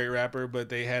such a great rapper, but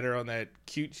they had her on that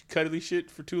cute cuddly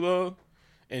shit for too long,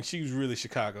 and she was really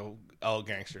Chicago all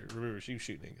gangster. Remember, she was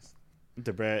shooting niggas.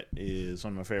 The Brat is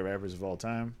one of my favorite rappers of all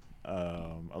time.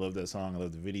 I love that song. I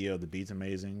love the video. The beat's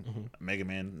amazing. Mega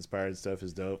Man inspired stuff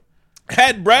is dope.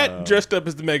 Had Brad dressed up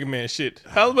as the Mega Man shit,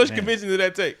 how much man. convincing did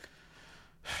that take?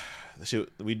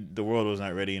 The world was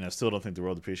not ready, and I still don't think the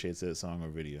world appreciates that song or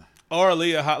video. Or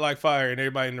Aaliyah, Hot Like Fire, and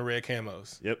everybody in the red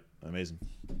camos. Yep, amazing.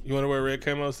 You want to wear red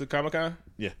camos to Comic-Con?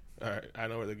 Yeah. All right, I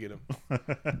know where to get them.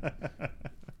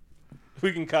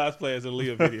 We can cosplay as a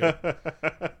Aaliyah video.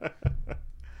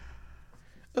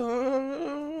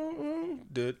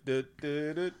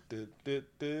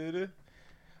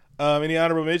 Any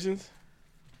honorable mentions?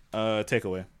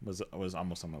 Takeaway was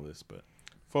almost on my list, but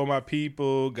For My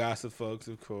People, Gossip Folks,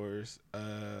 of course.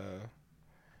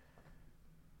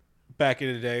 Back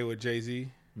in the Day with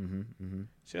Jay-Z.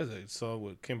 She has a song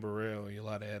with Kim Burrell and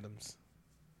Yolanda Adams.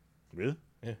 really,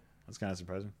 Yeah. that's kind of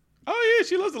surprising. Oh, yeah,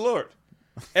 she loves the Lord.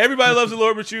 Everybody loves the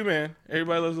Lord but you, man.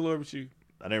 Everybody loves the Lord but you.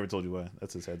 I never told you why.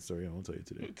 That's a sad story. I won't tell you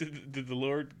today. Did the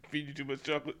Lord feed you too much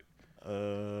chocolate?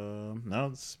 No,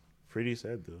 it's pretty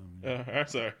sad though. I'm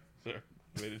sorry.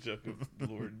 Made a joke of the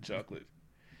Lord and chocolate.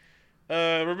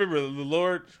 Remember, the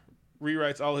Lord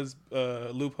rewrites all his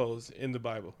loopholes in the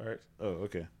Bible, all right? Oh,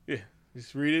 okay. Yeah.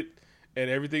 Just read it, and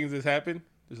everything that's happened,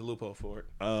 there's a loophole for it.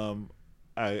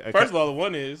 First of all, the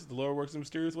one is, the Lord works in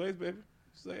mysterious ways, baby.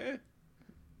 She's like, hey.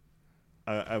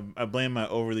 I blame my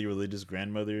overly religious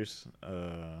grandmothers.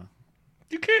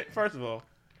 You can't, first of all.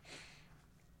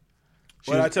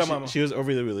 She was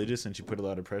overly religious, and she put a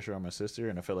lot of pressure on my sister,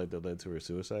 and I felt like that led to her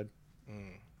suicide.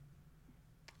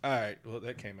 All right, well,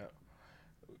 that came out.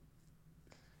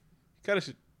 Kind of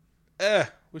should.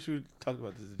 Wish we would talk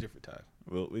about this at a different time.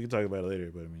 Well, we can talk about it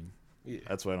later, but I mean, Yeah.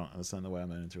 that's not why I'm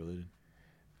not into religion.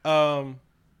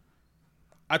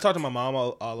 I talked to my mom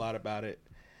a lot about it.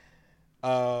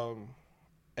 And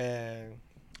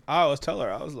I always tell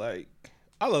her, I was like,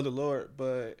 I love the Lord,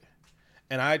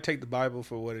 and I take the Bible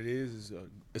for what it is.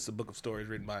 It's a book of stories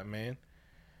written by a man.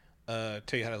 Tell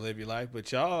you how to live your life.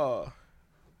 But y'all,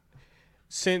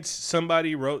 since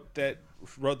somebody wrote the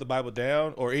Bible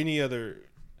down, or any other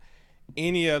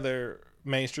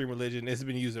mainstream religion, it's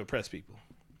been used to oppress people.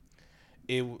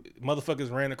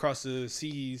 Motherfuckers ran across the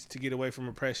seas to get away from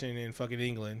oppression in fucking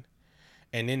England,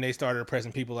 and then they started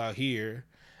oppressing people out here.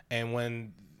 And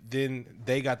when then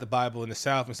they got the Bible in the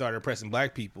South and started oppressing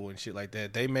black people and shit like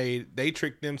that, they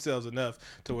tricked themselves enough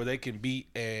to where they can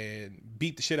beat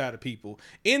the shit out of people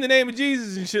in the name of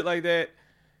Jesus and shit like that.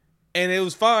 And it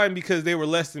was fine because they were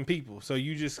less than people. So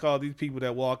you just call these people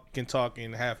that walk, can talk,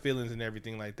 and have feelings and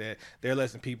everything like that, they're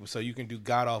less than people. So you can do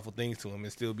god-awful things to them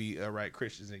and still be right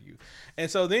Christians in you.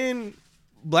 And so then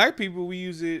black people, we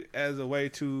use it as a way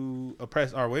to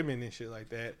oppress our women and shit like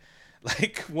that.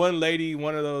 Like one lady,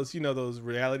 one of those, those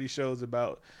reality shows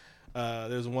about,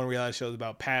 there's one reality show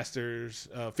about pastors,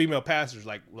 female pastors,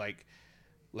 like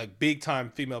big time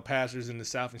female pastors in the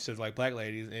South instead of like black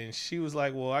ladies. And she was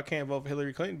like, well, I can't vote for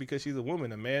Hillary Clinton because she's a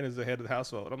woman. A man is the head of the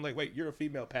household. I'm like, wait, you're a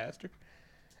female pastor?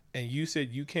 And you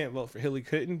said you can't vote for Hillary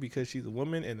Clinton because she's a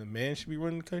woman and the man should be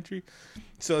running the country?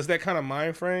 So it's that kind of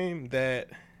mind frame that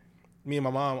me and my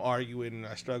mom argue with and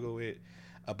I struggle with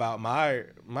about my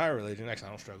religion. Actually, I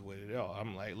don't struggle with it at all.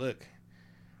 I'm like, look,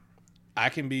 I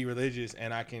can be religious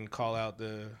and I can call out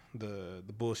the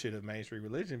bullshit of mainstream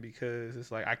religion because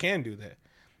it's like I can do that.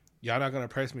 Y'all not gonna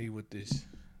oppress me with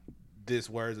this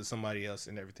words of somebody else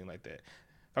and everything like that.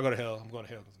 If I go to hell, I'm going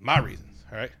to hell because my reasons.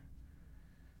 All right.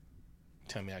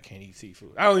 Tell me I can't eat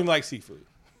seafood. I don't even like seafood.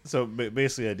 So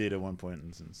basically, I did at one point,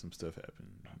 and some stuff happened.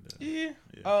 And, Yeah.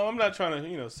 I'm not trying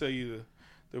to, sell you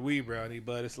the weed brownie,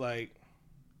 but it's like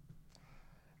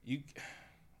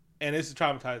and it's a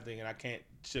traumatizing thing, and I can't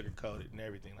sugarcoat it and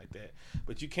everything like that.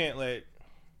 But you can't let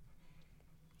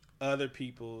other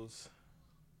people's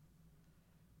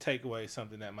take away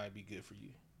something that might be good for you.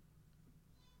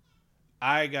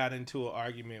 I got into an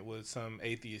argument with some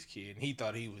atheist kid, and he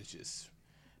thought he was just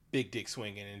big dick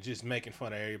swinging and just making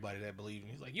fun of everybody that believed.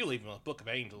 He's like, "You believe in the Book of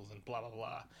Angels and blah blah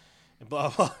blah." And blah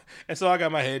blah, and so I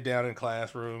got my head down in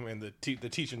classroom, and the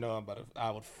teacher know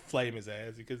I would flame his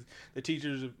ass because the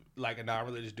teacher's like a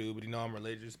non-religious dude, but he know I'm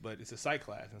religious, but it's a psych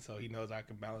class, and so he knows I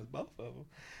can balance both of them.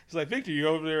 He's like, "Victor, you're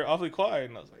over there awfully quiet,"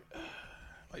 and I was like,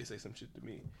 "Why you say some shit to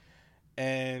me?"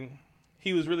 And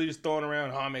he was really just throwing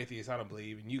around, "Oh, I'm atheist, I don't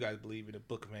believe, and you guys believe in the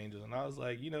Book of Angels," and I was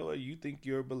like, "You know what? You think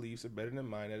your beliefs are better than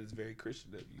mine? That is very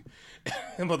Christian of you."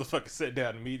 And motherfucker sat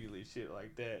down immediately, shit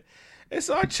like that. And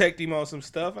so I checked him on some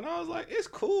stuff, and I was like, it's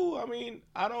cool. I mean,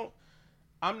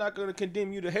 I'm not going to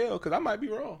condemn you to hell because I might be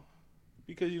wrong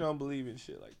because you don't believe in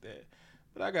shit like that.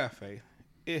 But I got faith.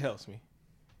 It helps me.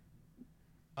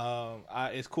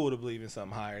 It's cool to believe in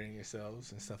something higher than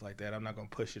yourselves and stuff like that. I'm not going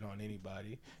to push it on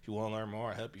anybody. If you want to learn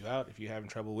more, I'll help you out. If you're having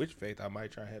trouble with faith, I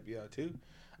might try and help you out too.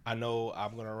 I know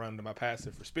I'm going to run to my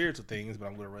pastor for spiritual things, but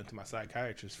I'm going to run to my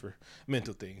psychiatrist for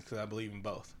mental things because I believe in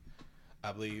both.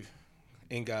 I believe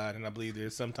in God, and I believe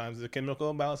there's sometimes a chemical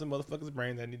imbalance in motherfuckers'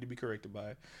 brain that need to be corrected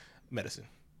by medicine.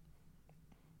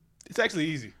 It's actually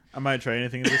easy. I might try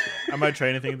anything.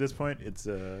 At this point. It's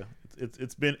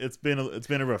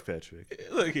been a rough patch, Vic.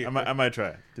 Look here, I might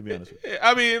try, to be honest with you.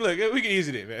 I mean, look, we can ease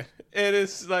it in, man. And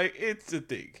it's like it's a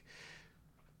thing.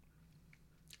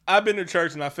 I've been to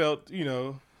church and I felt,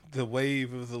 the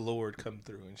wave of the Lord come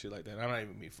through and shit like that. I'm not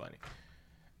even being funny.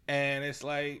 And it's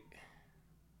like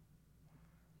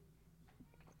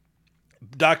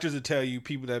doctors will tell you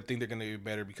people that think they're going to get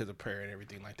better because of prayer and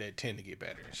everything like that tend to get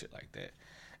better and shit like that.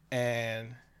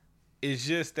 And it's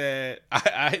just that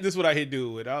this is what I hit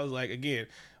do with. I was like, again,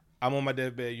 I'm on my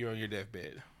deathbed, you're on your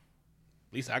deathbed.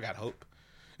 At least I got hope.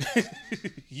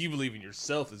 You believe in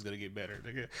yourself is going to get better.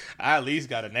 I at least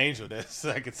got an angel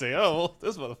that I could say, oh, well,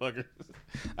 this motherfucker.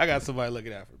 I got somebody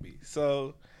looking out for me.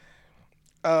 So,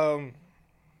 I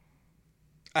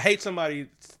hate somebody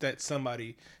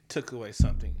took away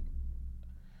something.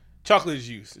 Chocolate is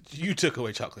you. You took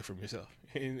away chocolate from yourself.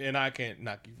 And I can't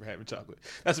knock you for having chocolate.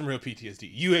 That's some real PTSD.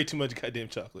 You ate too much goddamn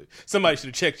chocolate. Somebody should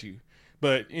have checked you.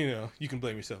 But, you can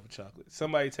blame yourself for chocolate.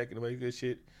 Somebody taking away good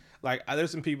shit. Like, there's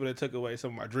some people that took away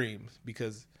some of my dreams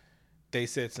because they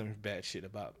said some bad shit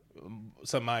about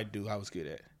something I was good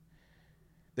at.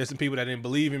 There's some people that didn't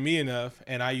believe in me enough,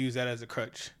 and I use that as a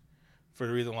crutch for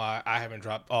the reason why I haven't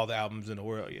dropped all the albums in the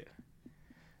world yet.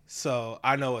 So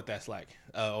I know what that's like.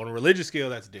 On a religious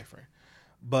scale, that's different.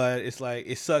 But it's like,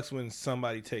 it sucks when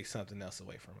somebody takes something else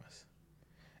away from us.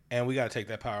 And we got to take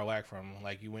that power back from them.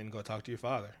 Like, you went and go talk to your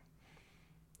father.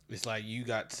 It's like you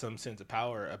got some sense of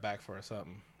power back for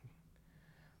something.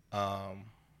 And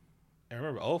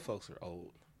remember, old folks are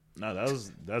old. No, that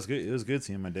was good. It was good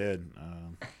seeing my dad.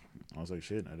 I was like,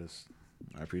 shit,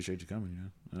 I appreciate you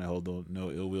coming, and I hold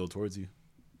no ill will towards you.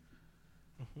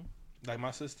 Mm-hmm. Like,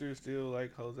 my sister still,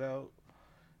 like, holds out.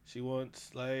 She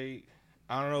wants, like,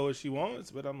 I don't know what she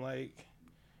wants, but I'm like,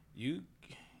 you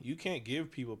can't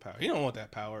give people power. You don't want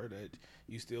that power that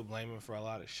you still blaming for a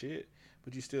lot of shit,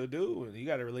 but you still do. And you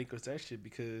got to relinquish that shit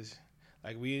because,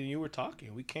 like, we and you were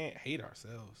talking, we can't hate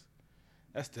ourselves.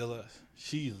 That's still us.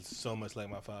 She's so much like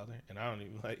my father, and I don't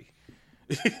even like.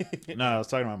 No, I was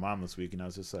talking to my mom this week, and I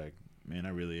was just like, man, I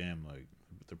really am like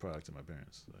the product of my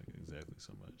parents, like exactly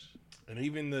so much. And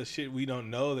even the shit we don't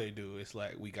know they do, it's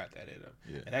like we got that in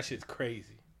them, and that shit's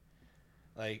crazy.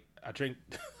 Like, I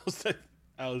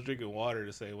was drinking water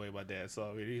the same way my dad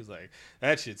saw me. He was like,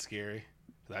 that shit's scary.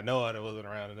 Cause I know I wasn't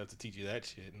around enough to teach you that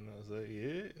shit. And I was like,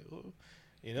 yeah, well,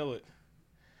 you know it.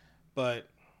 But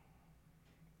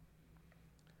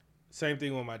same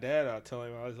thing with my dad. I tell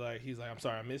him, he's like, I'm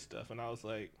sorry I missed stuff. And I was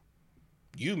like,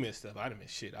 you missed stuff. I didn't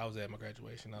miss shit. I was at my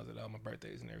graduation. I was at all my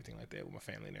birthdays and everything like that with my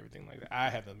family and everything like that. I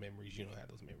have the memories. You don't have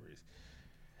those memories.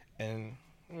 And,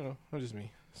 I'm just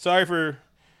me. Sorry for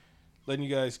letting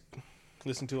you guys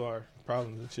listen to our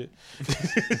problems and shit.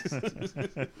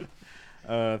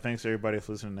 Thanks everybody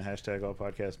for listening to Hashtag All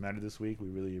Podcasts Matter this week. We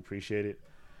really appreciate it.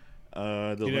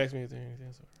 Can you ask me if there's anything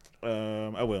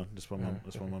else? I will. Just one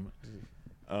moment.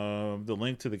 The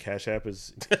link to the Cash App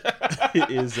is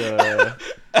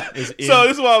is in. So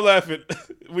this is why I'm laughing.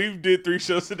 We did 3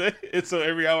 shows today, and so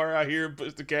every hour I hear him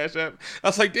push the Cash App. I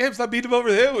was like, damn, so I beat him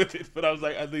over the head with it. But I was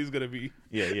like, I think it's gonna be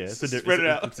spread it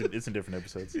out. It's in different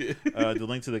episodes. Yeah. The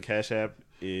link to the Cash App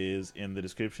is in the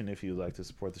description if you'd like to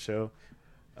support the show.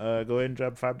 Go ahead and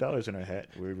drop $5 in our hat.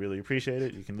 We really appreciate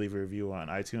it. You can leave a review on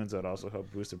iTunes. That also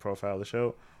help boost the profile of the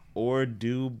show, or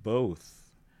do both.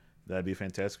 That'd be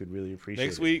fantastic. We'd really appreciate it.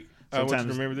 Next week, I want you to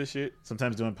remember this shit.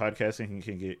 Sometimes doing podcasting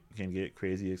can get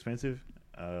crazy expensive.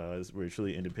 We're a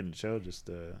truly independent show, just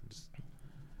out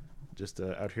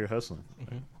here hustling.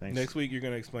 Mm-hmm. Thanks. Next week, you're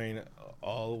gonna explain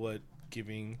all what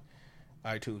giving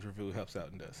iTunes review helps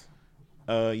out and does.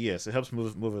 Yes, it helps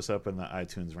move us up in the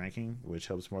iTunes ranking, which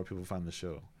helps more people find the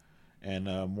show, and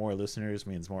more listeners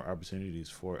means more opportunities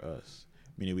for us.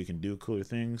 Meaning we can do cooler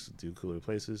things, do cooler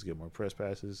places, get more press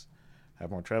passes, have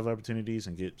more travel opportunities,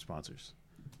 and get sponsors.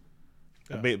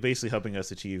 Basically helping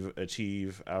us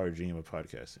achieve our dream of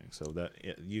podcasting. So that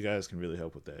you guys can really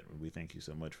help with that. We thank you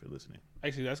so much for listening.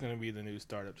 Actually, that's going to be the new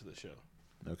startup to the show.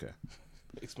 Okay.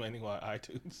 Explaining why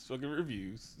iTunes fucking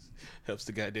reviews helps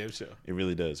the goddamn show. It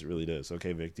really does. It really does.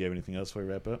 Okay, Vic, do you have anything else before we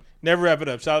wrap up? Never wrap it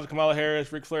up. Shout out to Kamala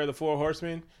Harris, Ric Flair, the Four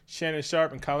Horsemen, Shannon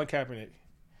Sharp, and Colin Kaepernick.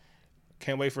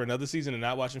 Can't wait for another season of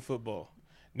not watching football.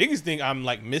 Niggas think I'm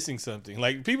like missing something.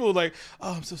 Like people like,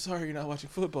 oh, I'm so sorry you're not watching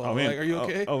football. I'm like, are you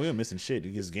okay? Oh, we're missing shit.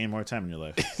 You just gain more time in your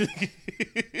life.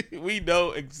 We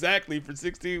know exactly for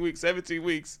 16 weeks, 17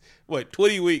 weeks,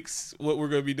 20 weeks, what we're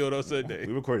going to be doing on Sunday.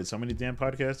 We recorded so many damn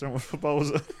podcasts during when football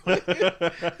was up.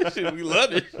 Shit, we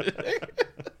love it.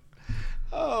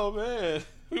 Oh, man.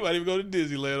 We might even go to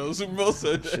Disneyland on Super Bowl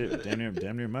Sunday. Shit,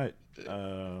 damn near might.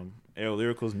 Aero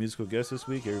Lyrical's musical guest this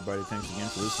week. Everybody, thanks again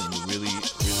for listening. We really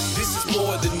This is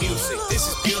more than music. This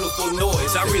is beautiful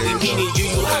noise. I really mean it. Yu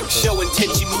Yu Hakusho and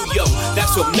Tenchi Muyo.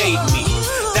 That's what made me.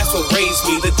 That's what raised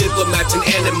me. The diplomats in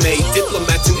anime.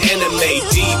 Diplomats in anime.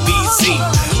 DBZ.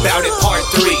 Bout it part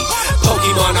 3.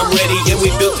 Pokemon, I'm ready. And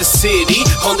we built the city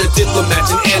on the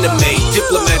diplomats in anime.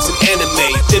 Diplomats in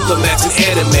anime. Diplomats in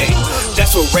anime.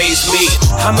 That's what raised me.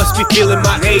 I must be feeling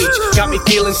my age. Got me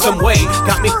feeling some way.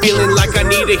 Got me feeling like I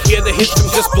need to hear the hits from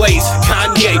Just Blaze.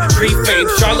 Kanye, pre-fame,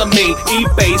 Charlemagne,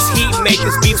 E-Bass, Heat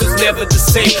Makers, beats was never the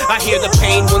same. I hear the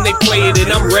pain when they play it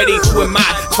and I'm ready. Who am I?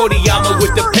 Toriyama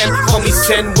with the pen. Call me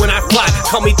Sen when I fly.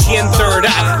 Call me Tien Third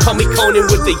Eye. Call me Conan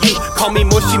with the U. Call me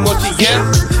Moshi Mochi, yeah?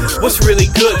 What's really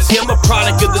good? See, I'm a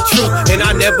product of the truth and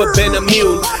I never been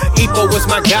immune. Epo was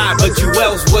my guy, but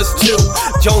Jewels was too.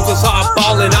 Jones was hard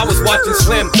ballin', I was watching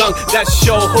Slam Dunk. That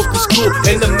show hook was cool,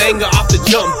 and the manga off the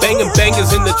jump. Bangin'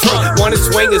 bangers in the trunk, wanted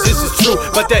swingers, this is true.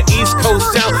 But that East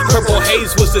Coast sound, Purple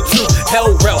Haze was the truth.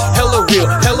 Hell real, hella real,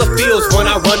 hella feels when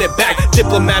I run it back.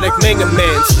 Diplomatic Mega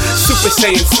Mans, Super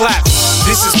Saiyan slaps.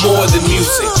 This is more than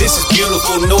music, this is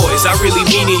beautiful noise. I really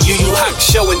mean it, Yu Yu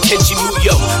Hakusho and Tenchi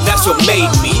Muyo. That's what made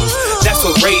me, that's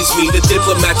what raised me. The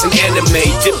diplomats in anime,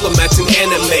 diplomats in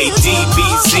anime.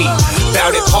 DBZ,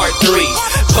 bout it part 3.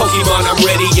 Pokemon, I'm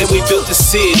ready, and we built the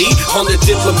city on the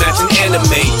diplomats in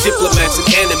anime. Diplomats in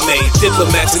anime,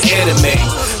 diplomats in anime.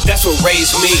 That's what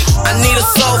raised me. I need a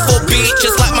soulful beat,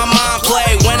 just like my mom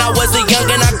played. When I was a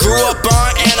youngin', I grew up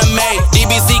on anime.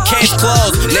 DBZ case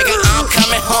closed, nigga, I'm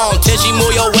coming home. Tenchi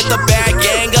Muyo with the bad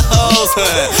gang of hoes.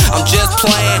 I'm just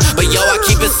playing, but yo, I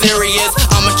keep it serious.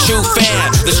 I'm a true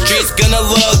fan, the streets gonna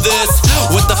love this.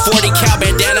 With the 40 cal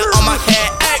bandana on my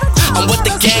head, ay, I'm what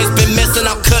the gang's been missing.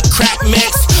 I'm cooked crack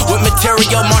mix with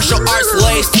material martial arts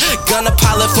laced. Gonna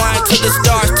pilot flying to the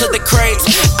stars, to the crates.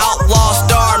 Outlaw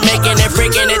star, making it,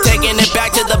 freaking it, taking it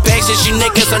back to the basics. You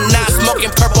niggas are not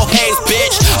smoking Purple Haze,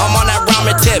 bitch. I'm on that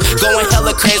ramen tip, going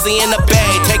hella crazy in the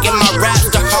bay. Taking my raps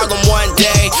to Harlem one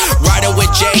day. Riding with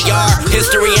JR,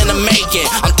 history in the making.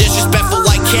 I'm disrespectful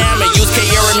like Cam and use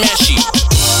Urameshi.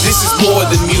 This is more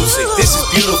than music, this is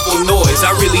beautiful noise.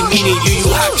 I really mean it, Yu Yu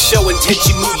Hakusho and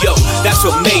Tenchi Muyo. That's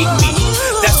what made me,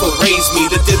 that's what raised me.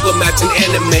 The diplomats in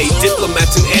anime,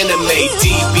 diplomats in anime.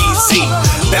 DBZ,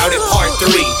 bout it part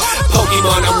 3.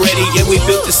 Pokemon, I'm ready, and we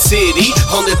built the city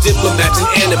on the diplomats in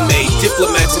anime.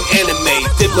 Diplomats in anime,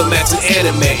 diplomats in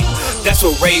anime. That's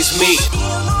what raised me.